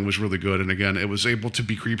storytelling was really good. And again, it was able to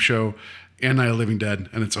be Creepshow and Night of the Living Dead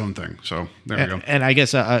and its own thing. So there we go. And I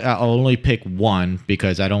guess I'll only pick one,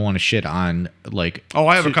 because I don't want to shit on like. Oh,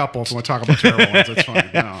 I have a couple. If I want to talk about terrible ones, that's fine.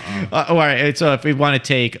 No, all right. So if we want to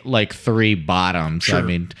take like 3 bottoms, sure. I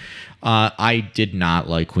mean, I did not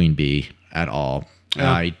like Queen Bee at all.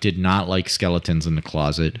 Yeah. I did not like Skeletons in the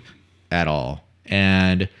Closet at all.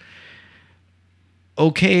 And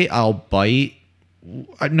okay, I'll bite.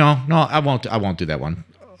 No, I won't. I won't do that one.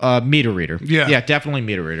 Meter Reader. Yeah, definitely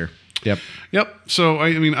Meter Reader. Yep. So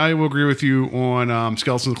I mean, I will agree with you on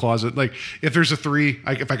Skeletons in the Closet. Like, if there's a 3,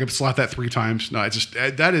 if I could slot that 3 times, no, it's just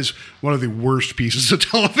that is one of the worst pieces of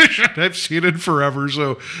television I've seen in forever.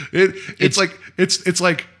 So it's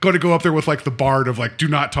like going to go up there with like the Bard of like, do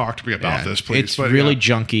not talk to me about this, please. It's really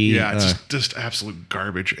junky. Yeah, it's just absolute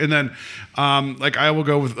garbage. And then like I will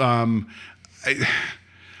go with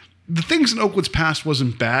the Things in Oakwood's Past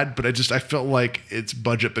wasn't bad, but I felt like its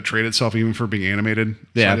budget betrayed itself, even for being animated.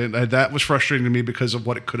 Yeah. So that was frustrating to me because of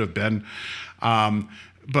what it could have been.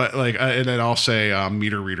 But like, and then I'll say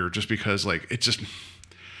Meter Reader, just because like, it's just,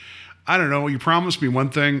 I don't know. You promised me one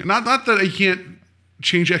thing, not that I can't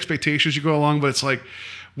change expectations as you go along, but it's like,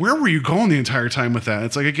 where were you going the entire time with that?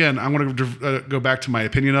 It's like, again, I'm going to go back to my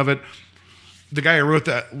opinion of it. The guy who wrote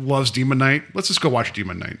that loves Demon Knight. Let's just go watch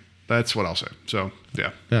Demon Knight. That's what I'll say. So,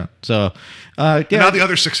 yeah. So, now the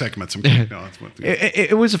other 6 segments.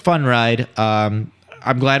 It was a fun ride. I'm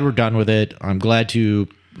glad we're done with it. I'm glad to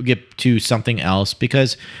get to something else,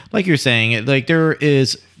 because like you're saying, like there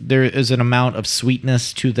is an amount of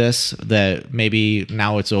sweetness to this that maybe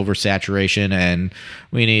now it's oversaturation and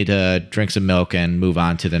we need to drink some milk and move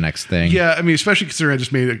on to the next thing. Yeah, I mean, especially considering I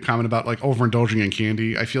just made a comment about like overindulging in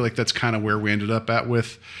candy. I feel like that's kind of where we ended up at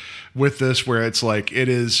with this, where it's like it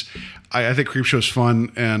is. I think Creepshow's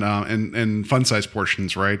fun and fun size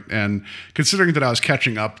portions, right? And considering that I was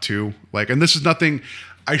catching up to like, and this is nothing.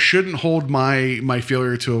 I shouldn't hold my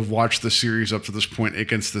failure to have watched the series up to this point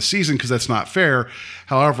against the season, because that's not fair.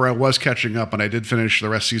 However, I was catching up, and I did finish the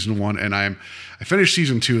rest of season 1, and I finished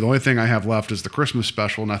season 2. The only thing I have left is the Christmas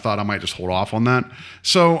special, and I thought I might just hold off on that.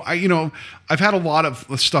 So I've had a lot of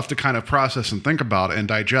stuff to kind of process and think about and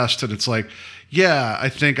digest, and it's like, yeah, I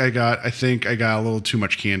think I got a little too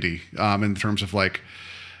much candy in terms of like,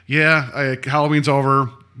 Halloween's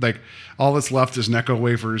over. Like all that's left is Necco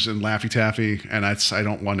wafers and Laffy Taffy, and I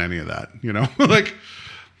don't want any of that, like.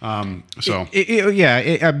 I'm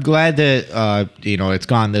glad that it's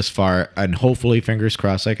gone this far, and hopefully, fingers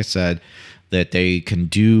crossed, like I said, that they can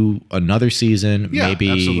do another season. Yeah,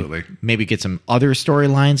 absolutely. Maybe get some other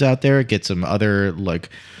storylines out there, get some other like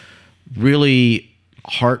really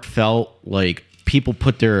heartfelt, like people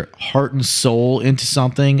put their heart and soul into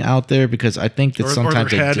something out there, because I think that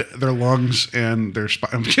sometimes or their head, their lungs, and their spine.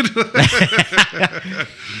 I'm kidding.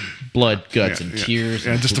 Blood, guts, and tears.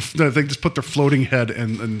 Yeah, they just put their floating head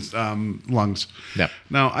and lungs. Yeah.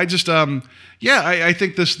 Now, I just I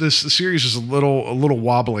think this series is a little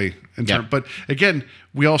wobbly in terms, but again,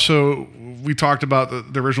 we talked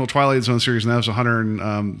about the original Twilight Zone series, and that was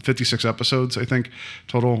 156 episodes, I think,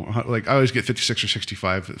 total. Like I always get 56 or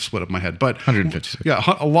 65 split up in my head, but 156. Yeah,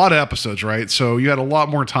 a lot of episodes, right? So you had a lot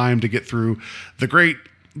more time to get through the great,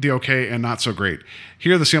 the okay, and not so great.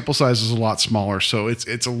 Here, the sample size is a lot smaller, so it's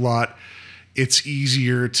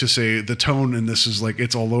easier to say the tone in this is like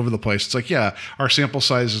it's all over the place. It's like, yeah, our sample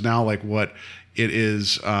size is now like what it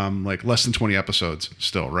is, like less than 20 episodes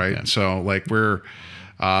still, right? Yeah. So like we're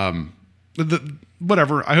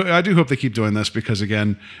whatever. I do hope they keep doing this, because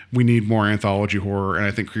again, we need more anthology horror, and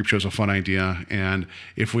I think Creepshow's a fun idea. And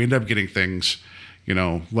if we end up getting things,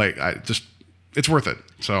 it's worth it.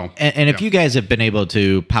 So, and if you guys have been able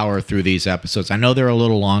to power through these episodes, I know they're a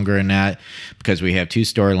little longer in that because we have 2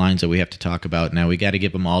 storylines that we have to talk about. Now we got to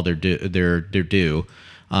give them all their due,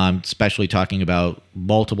 especially talking about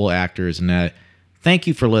multiple actors and that. Thank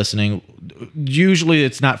you for listening. Usually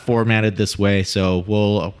it's not formatted this way, so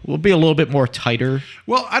we'll be a little bit more tighter.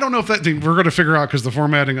 Well, I don't know if we're going to figure out, because the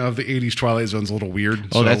formatting of the 80s Twilight Zone's a little weird.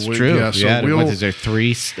 Oh, so that's true. Yeah, so is there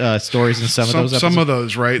 3 stories in some of those episodes? Some of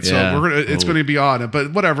those, right? Yeah. So it's going to be odd,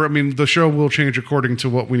 but whatever. I mean, the show will change according to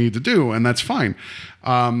what we need to do, and that's fine.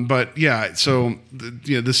 But yeah, so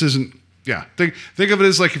this isn't. Yeah, think of it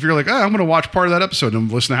as like if you're like, I'm going to watch part of that episode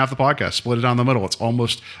and listen to half the podcast, split it down the middle. It's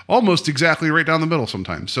almost exactly right down the middle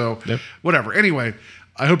sometimes. So Whatever. Anyway,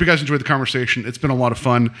 I hope you guys enjoyed the conversation. It's been a lot of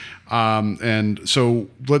fun. And so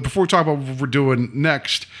before we talk about what we're doing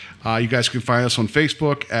next, you guys can find us on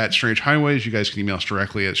Facebook at Strange Highways. You guys can email us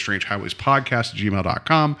directly at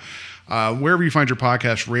strangehighwayspodcast@gmail.com. Wherever you find your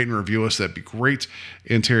podcast, rate and review us. That'd be great.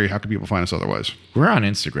 And Terry, how can people find us otherwise? We're on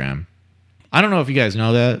Instagram. I don't know if you guys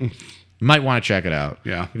know that. You might want to check it out.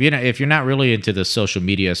 Yeah. If you're not really into the social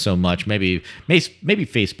media so much, maybe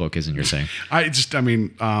Facebook isn't your thing. I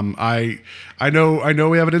know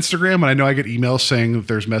we have an Instagram, and I know I get emails saying that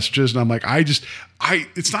there's messages, and I'm like, it's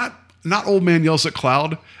not old man yells at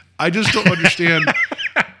cloud. I just don't understand.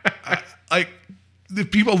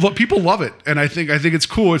 People love it, and I think it's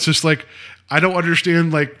cool. It's just like, I don't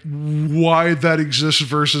understand like why that exists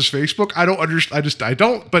versus Facebook. I don't understand. I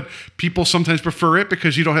don't. But people sometimes prefer it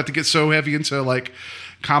because you don't have to get so heavy into like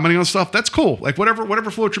commenting on stuff. That's cool. Like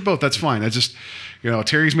whatever floats your boat. That's fine. I just,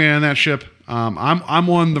 Terry's manning that ship. I'm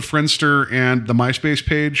on the Friendster and the MySpace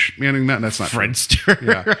page manning that. And that's not Friendster.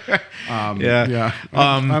 Yeah.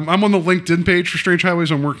 I'm on the LinkedIn page for Strange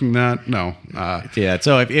Highways. I'm working that. No. Yeah.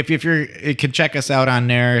 So if you can check us out on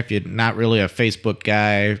there, if you're not really a Facebook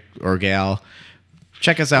guy or gal,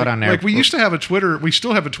 check us out on there. Like we used to have a Twitter. We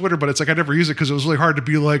still have a Twitter, but it's like I never use it because it was really hard to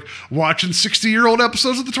be like watching 60-year-old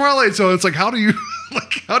episodes of the Twilight Zone. It's like, how do you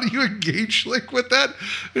engage like with that?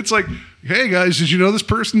 It's like, hey guys, did you know this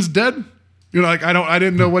person's dead? You know, like I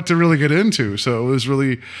didn't know what to really get into, so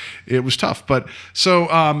it was tough. But so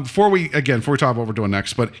before we talk about what we're doing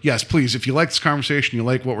next, but yes, please, if you like this conversation, you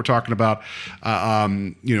like what we're talking about,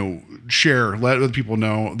 share, let other people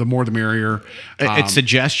know. The more, the merrier. It's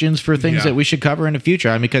suggestions for things yeah. that we should cover in the future.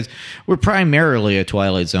 I mean, because we're primarily a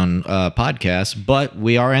Twilight Zone podcast, but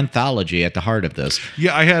we are anthology at the heart of this.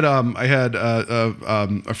 Yeah, I had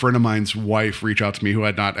a friend of mine's wife reach out to me who I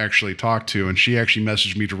had not actually talked to, and she actually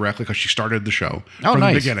messaged me directly because she started the show from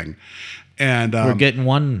nice. the beginning. And We're getting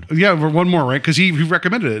one. Yeah, we're one more, right? Because he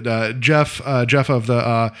recommended it. Jeff of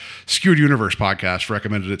the Skewed Universe podcast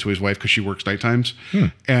recommended it to his wife because she works night times.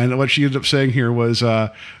 And what she ended up saying here was,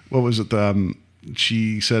 what was it?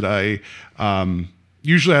 She said,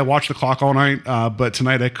 usually I watch the clock all night, but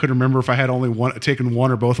tonight I couldn't remember if I had only taken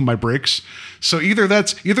one or both of my breaks. So either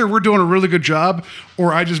we're doing a really good job,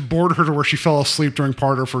 or I just bored her to where she fell asleep during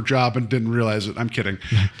part of her job and didn't realize it. I'm kidding,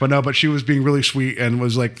 but she was being really sweet and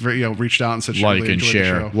was like, reached out and said she really enjoyed the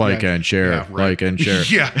show. Like and share, like and share.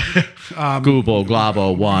 Yeah, Goobo,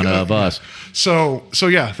 Globo, one of us. So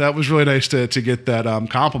yeah, that was really nice to get that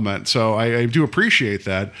compliment. So I do appreciate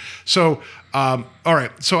that. So. All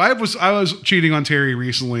right. So I was cheating on Terry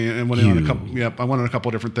recently and went on a couple. Yep, I went on a couple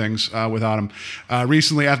of different things without him.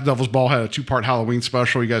 Recently, At the Devil's Ball had a 2-part Halloween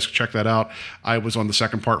special. You guys can check that out. I was on the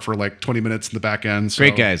second part for like 20 minutes in the back end. So,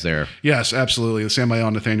 Great guys there. Yes, absolutely. Sam Mayo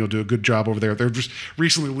and Nathaniel do a good job over there. They're just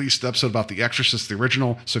recently released an episode about The Exorcist, the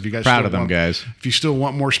original. So if you guys Proud of them, guys. If you still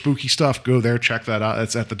want more spooky stuff, go there, check that out.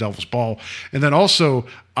 That's At the Devil's Ball. And then also,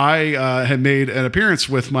 I had made an appearance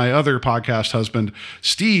with my other podcast husband,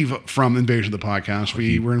 Steve, from Invasion of the Podcast.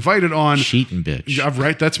 We were invited on. Cheating bitch. Yeah,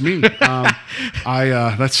 right. That's me.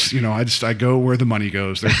 I go where the money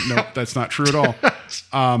goes. No, that's not true at all.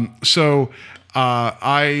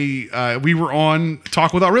 We were on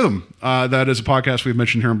Talk Without Rhythm. That is a podcast we've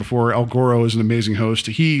mentioned here before. El Goro is an amazing host.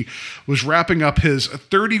 He was wrapping up his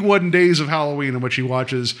 31 days of Halloween in which he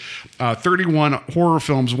watches 31 horror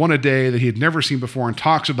films, one a day that he had never seen before, and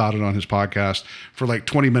talks about it on his podcast for like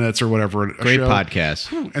 20 minutes or whatever. Great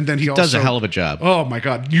podcast. And then he does a hell of a job. Oh my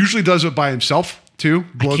God. Usually does it by himself too.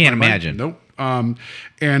 I can't imagine. Nope.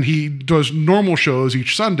 And he does normal shows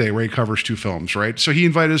each Sunday where he covers 2 films, right? So he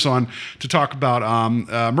invited us on to talk about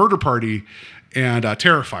Murder Party and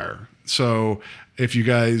Terrifier. So if you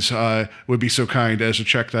guys would be so kind as to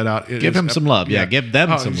check that out. Give him some love. Yeah, give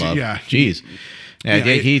them some love. Yeah. Jeez.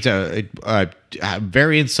 He's a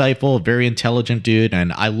very insightful, very intelligent dude,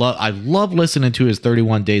 and I love listening to his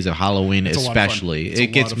 31 Days of Halloween, especially. It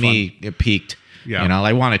gets me peaked. Yeah. You know,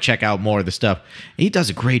 I want to check out more of the stuff. He does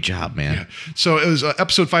a great job, man. Yeah. So it was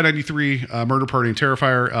episode 593, Murder Party and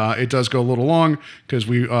Terrifier. It does go a little long because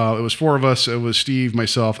it was 4 of us. It was Steve,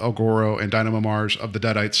 myself, El Goro, and Dynamo Mars of the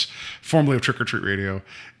Deadites, formerly of Trick or Treat Radio.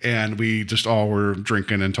 And we just all were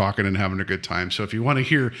drinking and talking and having a good time. So if you want to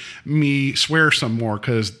hear me swear some more,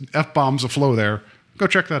 because F-bombs a flow there, go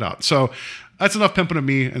check that out. So that's enough pimping of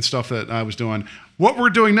me and stuff that I was doing. What we're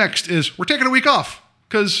doing next is we're taking a week off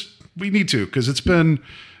because we need to, because it's been,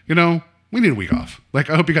 we need a week off. Like,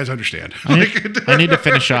 I hope you guys understand. I need to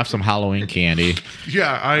finish off some Halloween candy.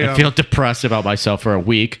 Yeah, I feel depressed about myself for a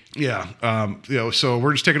week. Yeah, so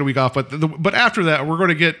we're just taking a week off. But after that, we're going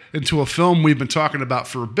to get into a film we've been talking about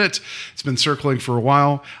for a bit. It's been circling for a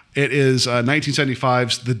while. It is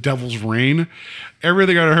 1975's The Devil's Reign.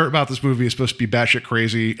 Everything I heard about this movie is supposed to be batshit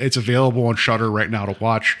crazy. It's available on Shudder right now to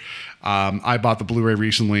watch. I bought the Blu-ray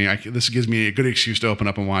recently. This gives me a good excuse to open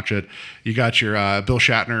up and watch it. You got your Bill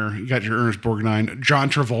Shatner, you got your Ernest Borgnine, John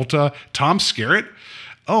Travolta, Tom Skerritt.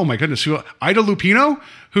 Oh my goodness, Ida Lupino,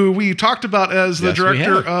 who we talked about as the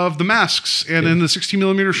director of The Masks and in the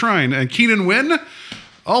 16mm Shrine, and Keenan Wynn.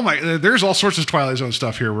 Oh my, there's all sorts of Twilight Zone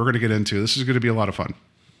stuff here we're going to get into. This is going to be a lot of fun.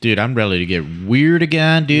 Dude, I'm ready to get weird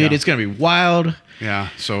again, dude. Yeah. It's going to be wild. Yeah,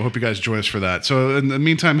 so I hope you guys join us for that. So in the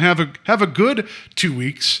meantime, have a good 2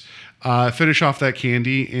 weeks. Finish off that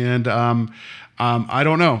candy, and I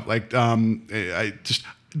don't know, I just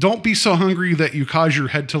don't be so hungry that you cause your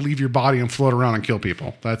head to leave your body and float around and kill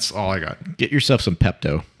people. That's all I got. Get yourself some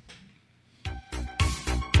Pepto.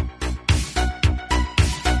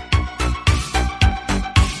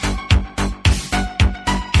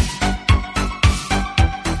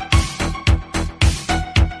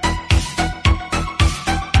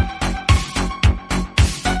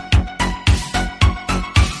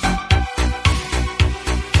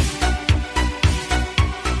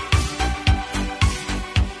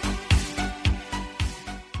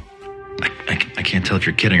 I can't tell if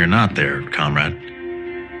you're kidding or not there, comrade.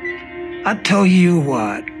 I tell you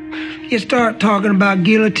what, you start talking about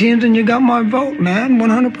guillotines and you got my vote, man,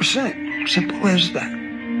 100%. Simple as that.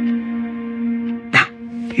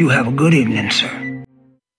 You have a good evening, sir.